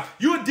house,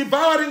 you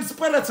devouring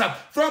spirits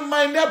from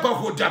my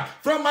neighborhood,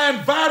 from my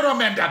environment,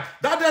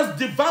 that has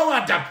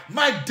devoured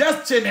my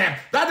destiny,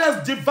 that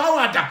has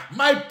devoured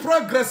my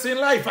progress in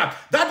life,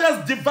 that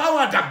has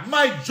devoured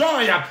my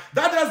joy,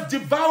 that has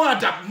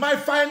devoured my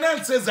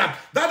finances, that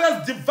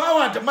has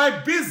devoured my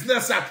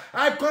business.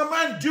 I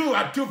command you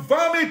to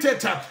vomit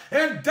it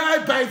and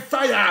die by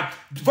fire.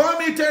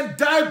 Vomit and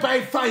die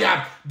by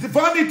fire.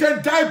 Vomit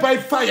and die by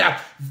fire.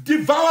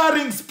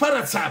 Devouring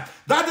spirits that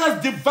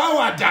has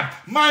devoured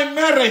my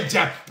marriage,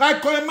 I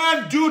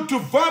command you to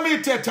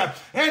vomit it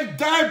and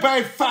die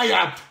by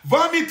fire.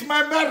 Vomit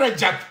my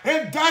marriage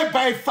and die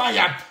by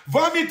fire.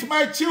 Vomit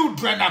my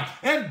children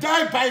and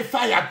die by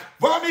fire.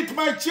 Vomit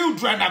my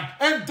children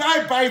and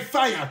die by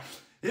fire.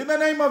 In the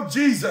name of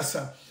Jesus.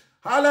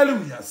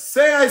 Hallelujah.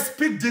 Say, I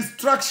speak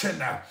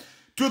destruction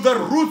to the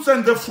roots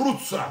and the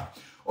fruits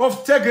of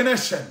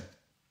stagnation.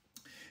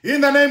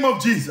 In the name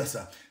of Jesus.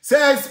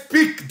 Say, I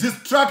speak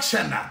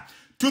destruction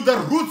to the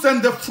roots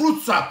and the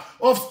fruits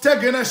of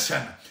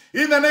stagnation.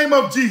 In the name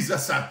of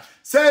Jesus.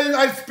 Say,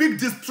 I speak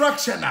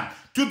destruction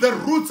to the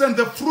roots and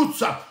the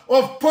fruits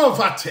of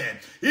poverty.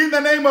 In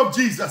the name of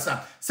Jesus.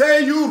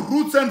 Say, you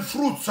roots and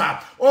fruits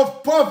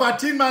of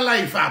poverty in my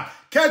life,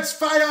 catch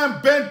fire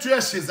and burn to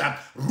ashes.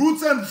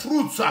 Roots and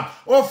fruits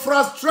of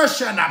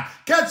frustration,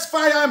 catch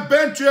fire and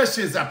burn to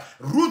ashes.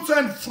 Roots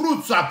and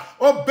fruits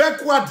of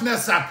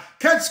backwardness,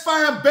 catch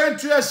fire and burn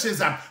to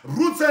ashes.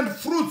 Roots and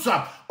fruits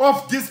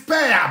of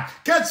despair,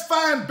 catch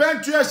fire and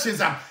burn to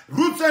ashes.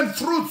 Roots and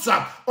fruits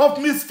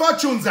of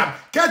misfortunes,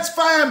 catch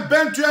fire and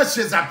burn to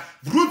ashes.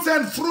 Roots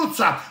and fruits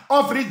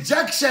of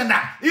rejection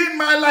in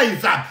my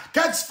life,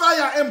 catch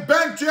fire and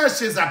burn to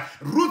ashes.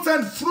 Roots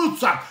and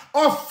fruits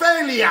of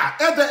failure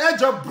at the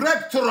edge of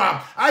breakthrough,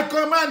 I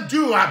command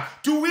you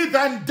to wither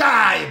and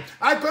die.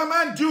 I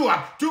command you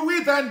to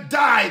wither and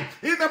die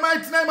in the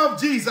mighty name of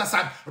Jesus.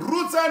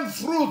 Roots and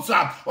fruits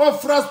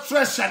of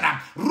frustration,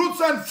 roots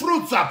and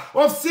fruits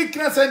of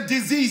sickness and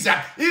disease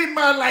in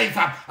my life,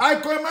 I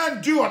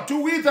command you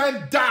to wither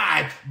and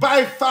die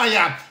by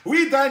fire.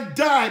 Wither and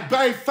die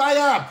by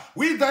fire.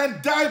 Wither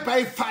and die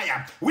by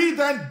fire.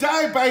 Wither and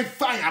die by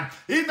fire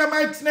in the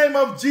mighty name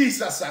of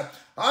Jesus.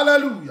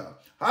 Hallelujah.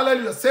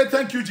 Hallelujah. Say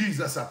thank you,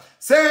 Jesus.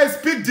 Say, I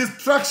speak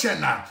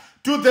destruction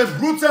to the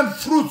roots and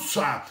fruits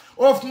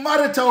of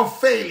marital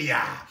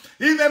failure.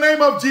 In the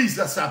name of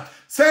Jesus.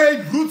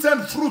 Say, roots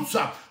and fruits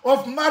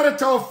of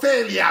marital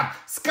failure,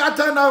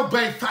 scatter now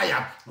by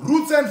fire.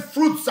 Roots and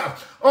fruits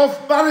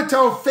of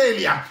marital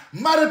failure,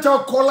 marital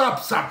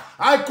collapse,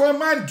 I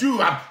command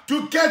you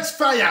to catch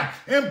fire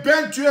and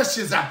burn to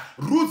ashes.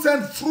 Roots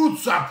and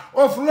fruits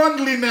of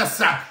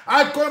loneliness,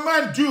 I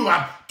command you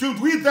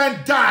to wither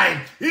and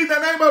die in the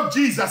name of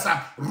Jesus.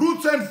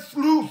 Roots and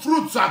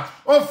fruits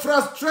of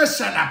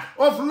frustration,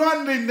 of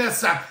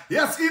loneliness,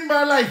 yes, in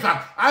my life,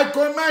 I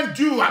command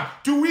you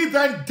to wither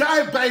and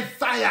die by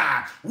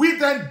fire.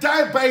 Wither and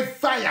die by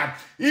fire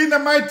in the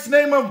mighty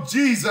name of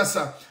Jesus.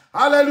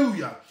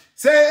 Hallelujah.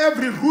 Say,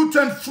 every root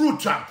and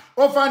fruit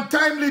of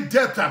untimely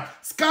death,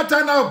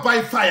 scatter now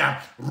by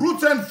fire.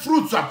 Roots and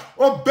fruits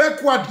of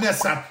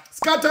backwardness,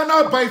 scatter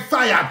now by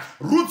fire.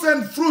 Roots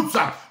and fruits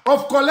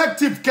of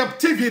collective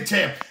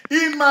captivity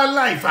in my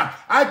life,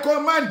 I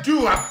command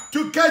you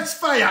to catch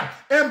fire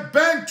and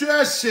burn to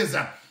ashes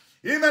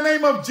in the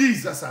name of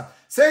Jesus.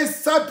 Say,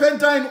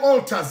 serpentine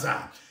altars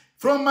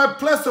from my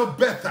place of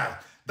birth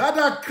that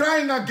are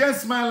crying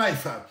against my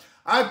life,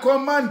 I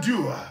command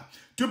you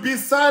to be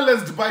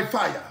silenced by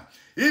fire.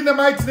 In the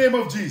mighty name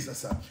of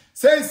Jesus.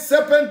 Say,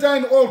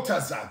 serpentine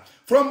altars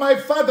from my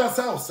father's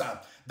house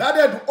that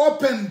had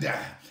opened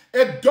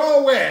a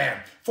doorway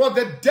for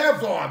the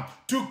devil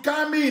to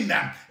come in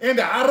and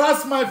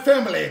harass my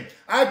family,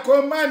 I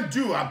command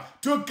you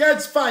to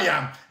catch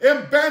fire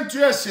and burn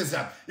to ashes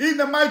in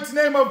the mighty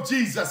name of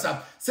Jesus.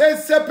 Say,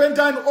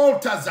 serpentine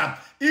altars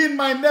in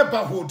my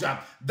neighborhood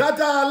that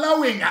are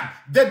allowing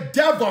the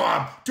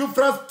devil to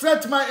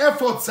frustrate my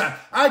efforts,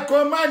 I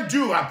command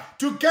you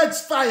to catch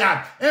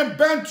fire and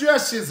burn to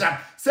ashes.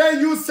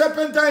 Say, you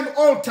serpentine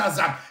altars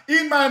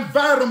in my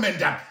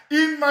environment,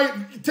 in my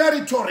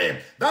territory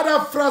that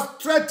are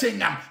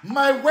frustrating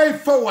my way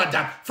forward,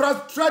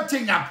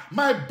 frustrating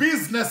my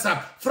business,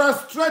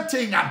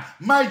 frustrating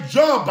my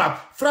job,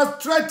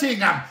 frustrating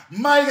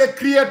my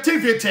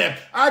creativity,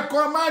 I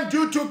command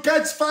you to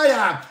catch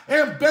fire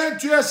and burn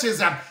to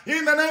ashes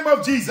in the name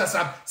of Jesus.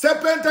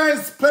 Serpentine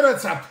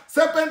spirits,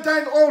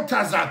 serpentine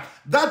altars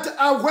that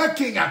are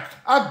working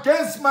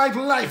against my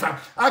life,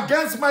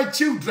 against my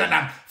children,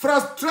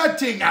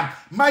 frustrating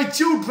my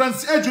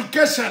children's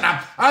education,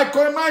 I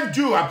command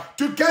you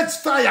to catch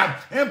fire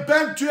and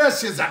burn to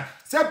ashes.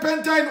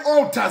 Serpentine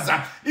altars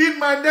in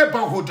my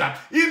neighborhood,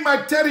 in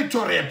my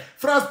territory,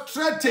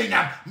 frustrating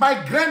my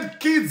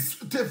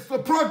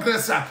grandkids'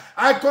 progress,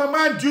 I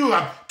command you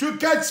to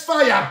catch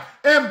fire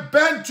and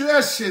burn to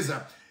ashes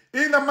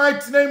in the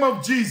mighty name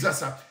of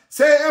Jesus.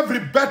 Say, every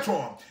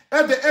battle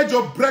at the edge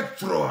of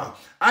breakthrough,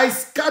 I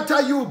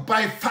scatter you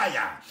by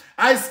fire.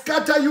 I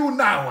scatter you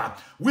now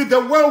with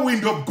the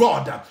whirlwind of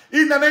God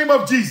in the name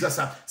of Jesus.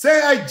 Say,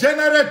 I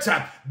generate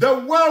the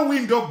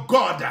whirlwind of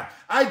God.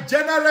 I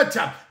generate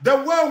the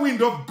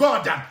whirlwind of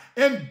God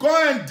and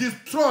go and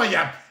destroy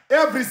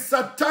every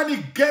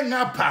satanic gang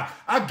up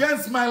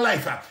against my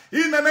life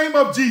in the name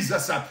of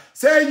Jesus.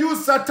 Say, you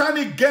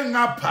satanic gang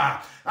up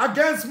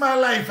against my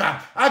life,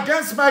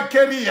 against my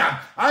career,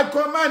 I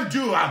command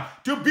you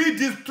to be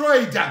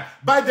destroyed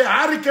by the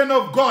hurricane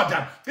of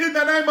God in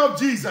the name of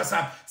Jesus.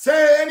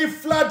 Say, any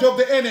flood of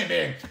the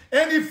enemy,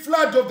 any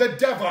flood of the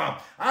devil,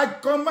 I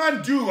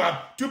command you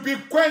to be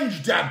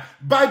quenched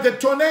by the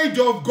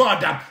tornado of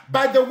God,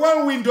 by the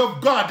whirlwind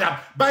of God,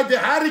 by the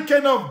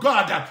hurricane of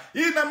God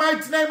in the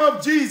mighty name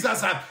of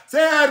Jesus.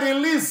 Say, I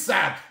release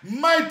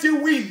mighty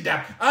wind,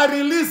 I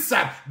release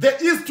the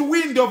east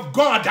wind of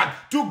God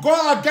to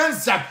go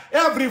against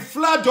every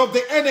flood of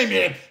the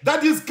enemy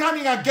that is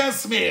coming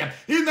against me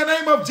in the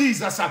name of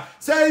Jesus.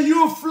 Say,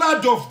 you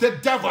flood of the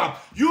devil,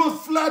 you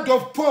flood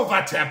of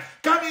poverty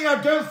coming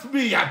against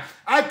me,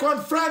 I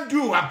confront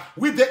you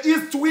with the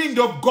east wind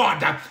of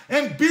God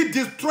and be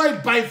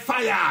destroyed by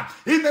fire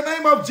in the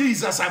name of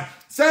Jesus.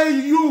 Say,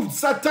 you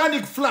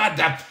satanic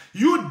flood,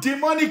 you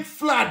demonic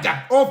flood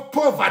of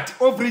poverty,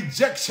 of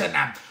rejection,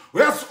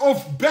 yes,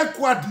 of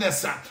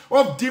backwardness,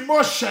 of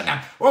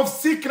demotion, of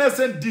sickness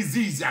and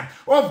disease,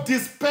 of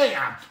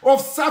despair,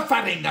 of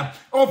suffering,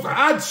 of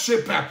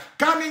hardship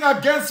coming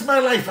against my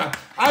life,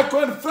 I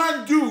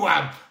confront you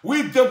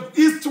with the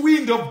east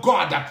wind of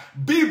God.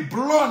 Be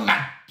blown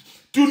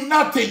to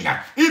nothing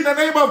in the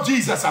name of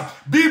Jesus.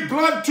 Be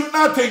blown to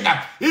nothing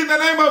in the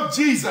name of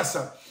Jesus.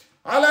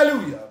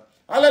 Hallelujah.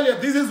 Hallelujah.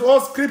 This is all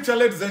scripture,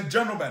 ladies and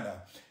gentlemen,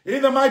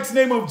 in the mighty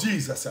name of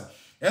Jesus.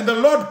 And the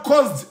Lord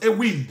caused a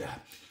wind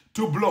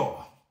to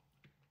blow.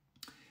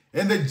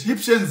 And the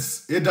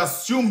Egyptians had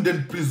assumed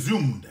and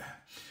presumed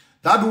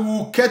that we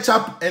will catch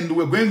up and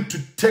we're going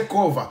to take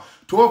over,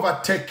 to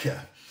overtake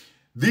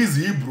these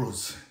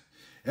Hebrews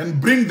and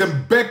bring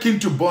them back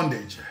into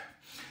bondage.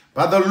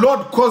 But the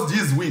Lord caused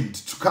his wind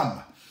to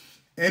come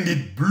and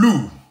it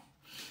blew.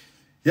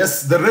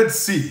 Yes, the Red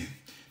Sea.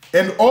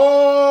 And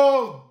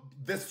all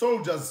the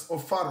soldiers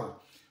of Pharaoh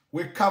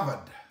were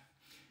covered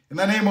in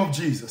the name of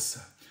Jesus.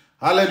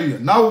 Hallelujah.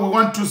 Now we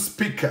want to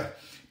speak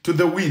to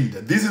the wind.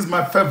 This is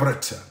my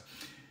favorite.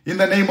 In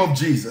the name of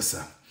Jesus.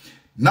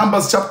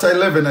 Numbers chapter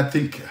 11, I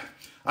think.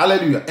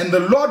 Hallelujah. And the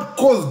Lord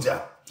caused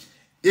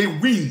a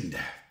wind.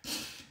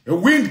 A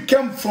wind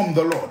came from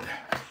the Lord.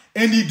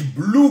 And it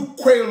blew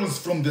quails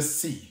from the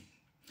sea.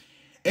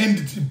 And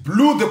it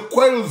blew the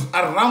quails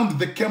around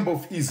the camp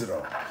of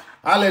Israel.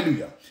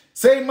 Hallelujah.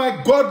 Say,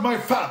 my God, my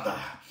Father,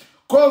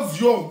 cause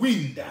your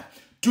wind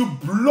to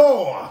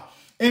blow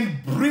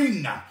and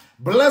bring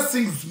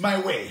blessings my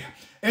way.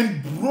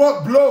 And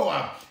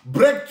blow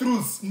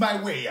breakthroughs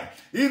my way.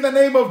 In the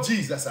name of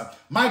Jesus.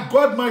 My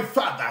God, my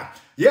Father,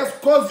 yes,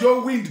 cause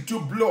your wind to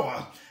blow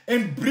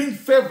and bring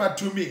favor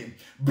to me.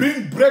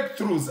 Bring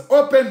breakthroughs,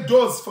 open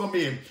doors for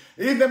me.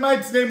 In the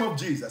mighty name of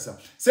Jesus.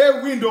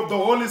 Say, wind of the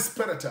Holy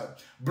Spirit,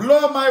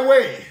 blow my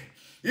way.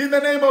 In the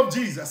name of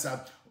Jesus.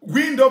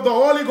 Wind of the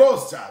Holy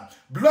Ghost,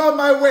 blow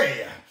my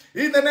way.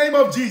 In the name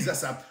of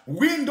Jesus.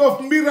 Wind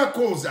of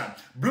miracles,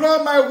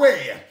 blow my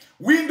way.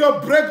 Wind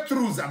of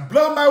breakthroughs,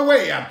 blow my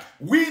way.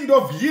 Wind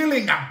of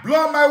healing,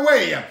 blow my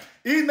way.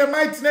 In the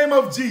mighty name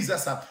of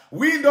Jesus,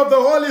 wind of the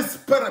Holy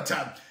Spirit,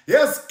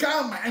 yes,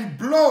 come and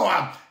blow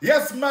up,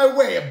 yes, my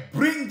way,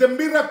 bring the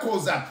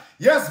miracles,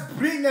 yes,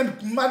 bring and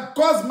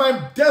cause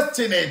my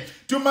destiny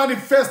to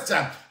manifest.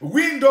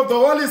 Wind of the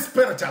Holy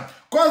Spirit,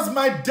 cause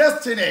my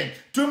destiny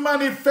to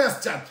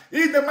manifest.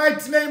 In the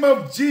mighty name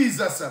of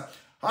Jesus,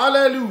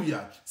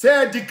 hallelujah. Say,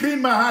 I decree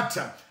in my heart,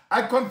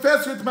 I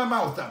confess with my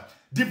mouth,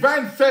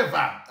 divine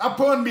favor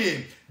upon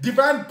me,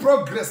 divine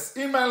progress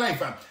in my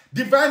life,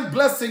 divine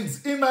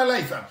blessings in my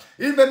life.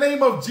 In the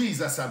name of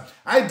Jesus,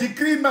 I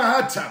decree in my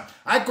heart,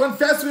 I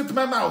confess with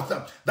my mouth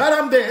that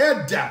I'm the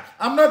head,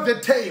 I'm not the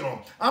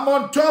tail. I'm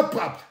on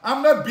top,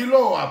 I'm not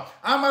below.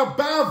 I'm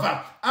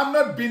above, I'm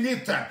not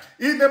beneath.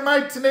 In the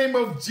mighty name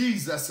of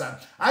Jesus,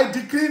 I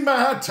decree in my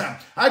heart,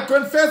 I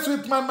confess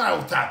with my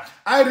mouth,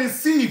 I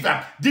receive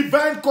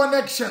divine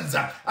connections.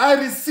 I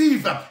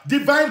receive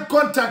divine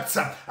contacts.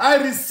 I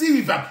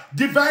receive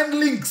divine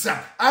links.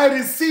 I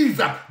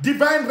receive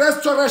divine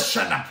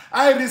restoration.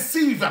 I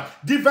receive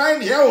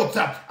divine health.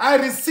 I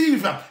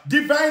receive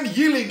divine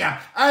healing.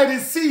 I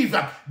receive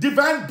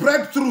divine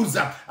breakthroughs.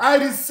 I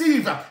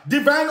receive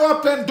divine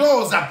open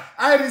doors.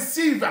 I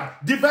receive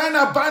divine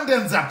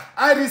abundance.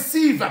 I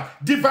receive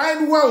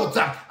divine wealth.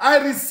 I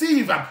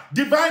receive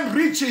divine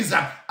riches.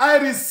 I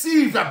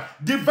receive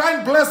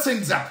divine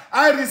blessings.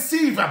 I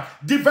receive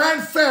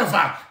divine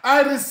favor.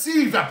 I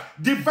receive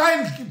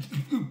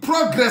divine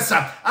progress.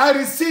 I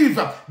receive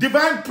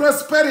divine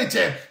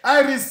prosperity.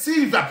 I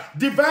receive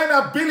divine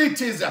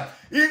abilities.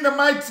 In the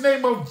mighty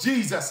name of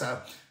Jesus.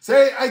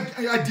 Say,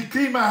 I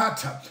decree in my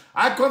heart,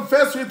 I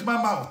confess with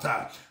my mouth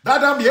that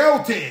I'm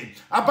healthy,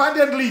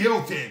 abundantly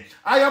healthy.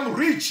 I am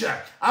rich,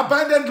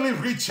 abundantly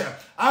rich.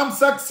 I'm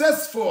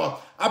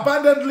successful,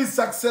 abundantly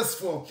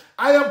successful.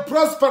 I am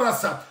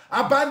prosperous,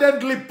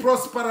 abundantly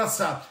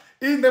prosperous.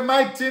 In the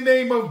mighty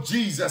name of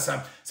Jesus.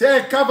 Say,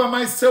 I cover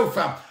myself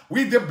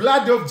with the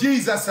blood of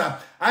Jesus.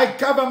 I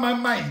cover my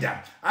mind.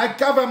 I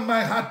cover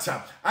my heart.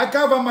 I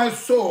cover my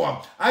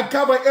soul. I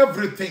cover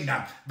everything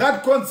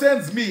that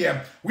concerns me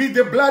with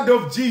the blood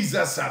of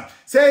Jesus.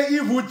 Say,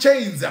 evil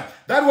chains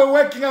that were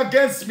working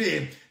against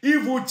me,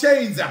 evil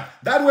chains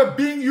that were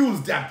being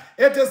used at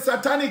a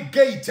satanic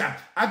gate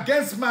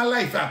against my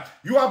life,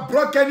 you are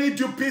broken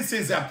into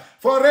pieces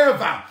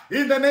forever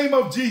in the name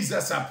of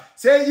Jesus.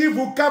 Say,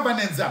 evil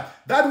covenants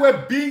that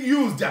were being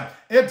used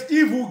at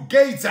evil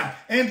gates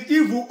and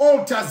evil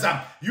altars,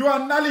 you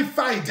are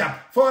nullified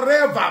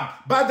forever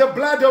by the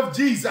blood of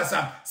Jesus.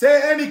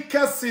 Say, any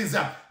curses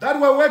that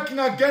were working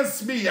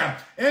against me,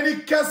 any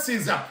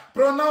curses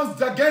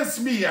pronounced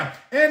against me,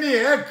 any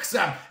hex,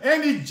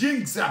 any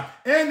jinx,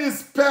 any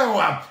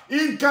spell,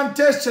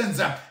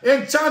 incantations,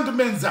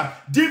 enchantments,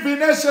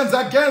 divinations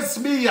against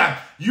me,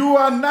 you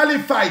are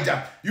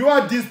nullified, you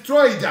are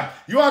destroyed,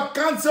 you are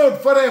cancelled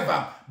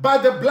forever by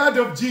the blood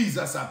of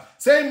Jesus.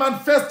 Say,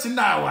 manifest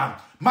now.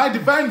 My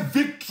divine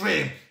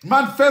victory,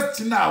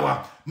 manifest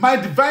now. My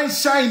divine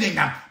shining,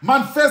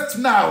 manifest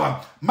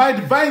now. My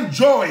divine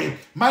joy,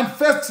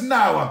 manifest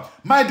now.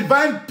 My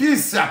divine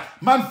peace,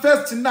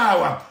 manifest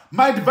now.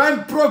 My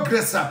divine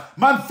progress,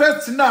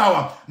 manifest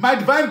now. My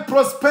divine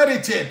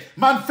prosperity,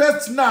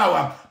 manifest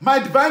now. My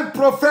divine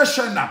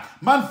profession,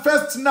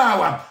 manifest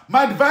now.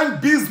 My divine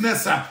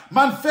business,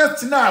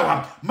 manifest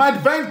now. My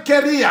divine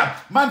career,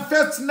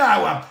 manifest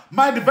now.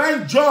 My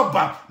divine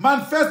job,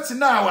 manifest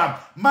now.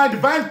 My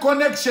divine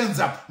connections,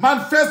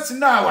 manifest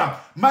now.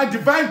 My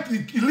divine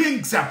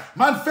links,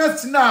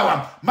 manifest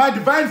now. My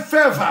divine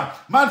favor,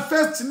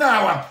 manifest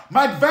now.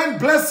 My divine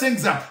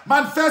blessings,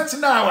 manifest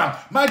now.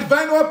 My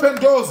divine open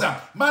doors,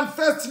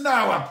 manifest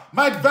now.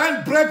 My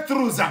divine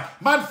breakthroughs,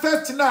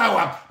 manifest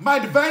now. My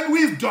divine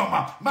wisdom,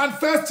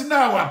 manifest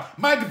now.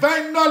 My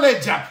divine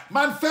knowledge,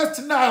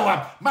 manifest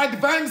now. My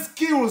divine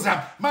skills,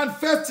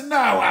 manifest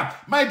now.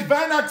 My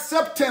divine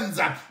acceptance,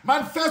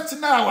 manifest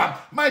now.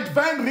 My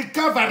divine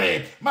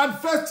recovery,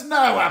 manifest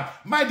now.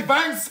 My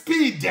divine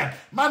speed,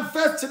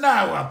 manifest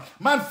now.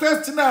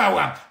 Manifest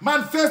now.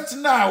 Manifest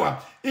now.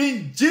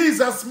 In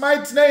Jesus'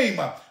 mighty name,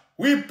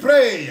 we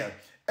pray.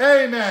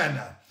 Amen.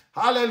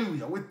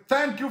 Hallelujah. We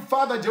thank you,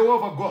 Father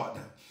Jehovah God.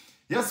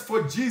 Yes,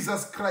 for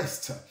Jesus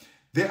Christ,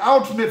 the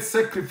ultimate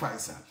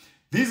sacrifice.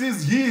 He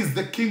is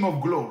the King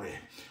of glory.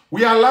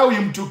 We allow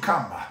him to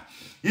come.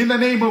 In the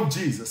name of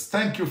Jesus.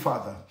 Thank you,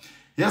 Father.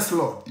 Yes,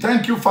 Lord.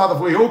 Thank you, Father,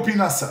 for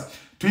helping us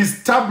to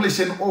establish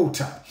an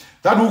altar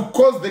that will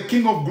cause the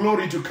King of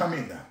glory to come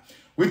in.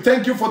 We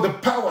thank you for the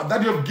power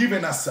that you have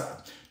given us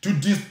to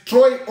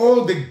destroy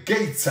all the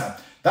gates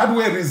that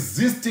were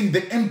resisting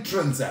the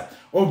entrance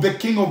of the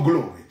King of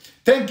glory.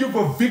 Thank you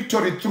for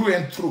victory through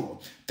and through.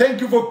 Thank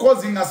you for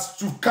causing us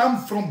to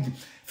come from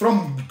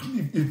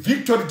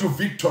victory to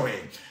victory.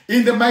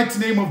 In the mighty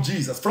name of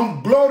Jesus.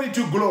 From glory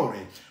to glory.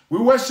 We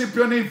worship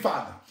your name,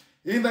 Father.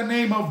 In the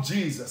name of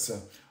Jesus.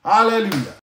 Hallelujah.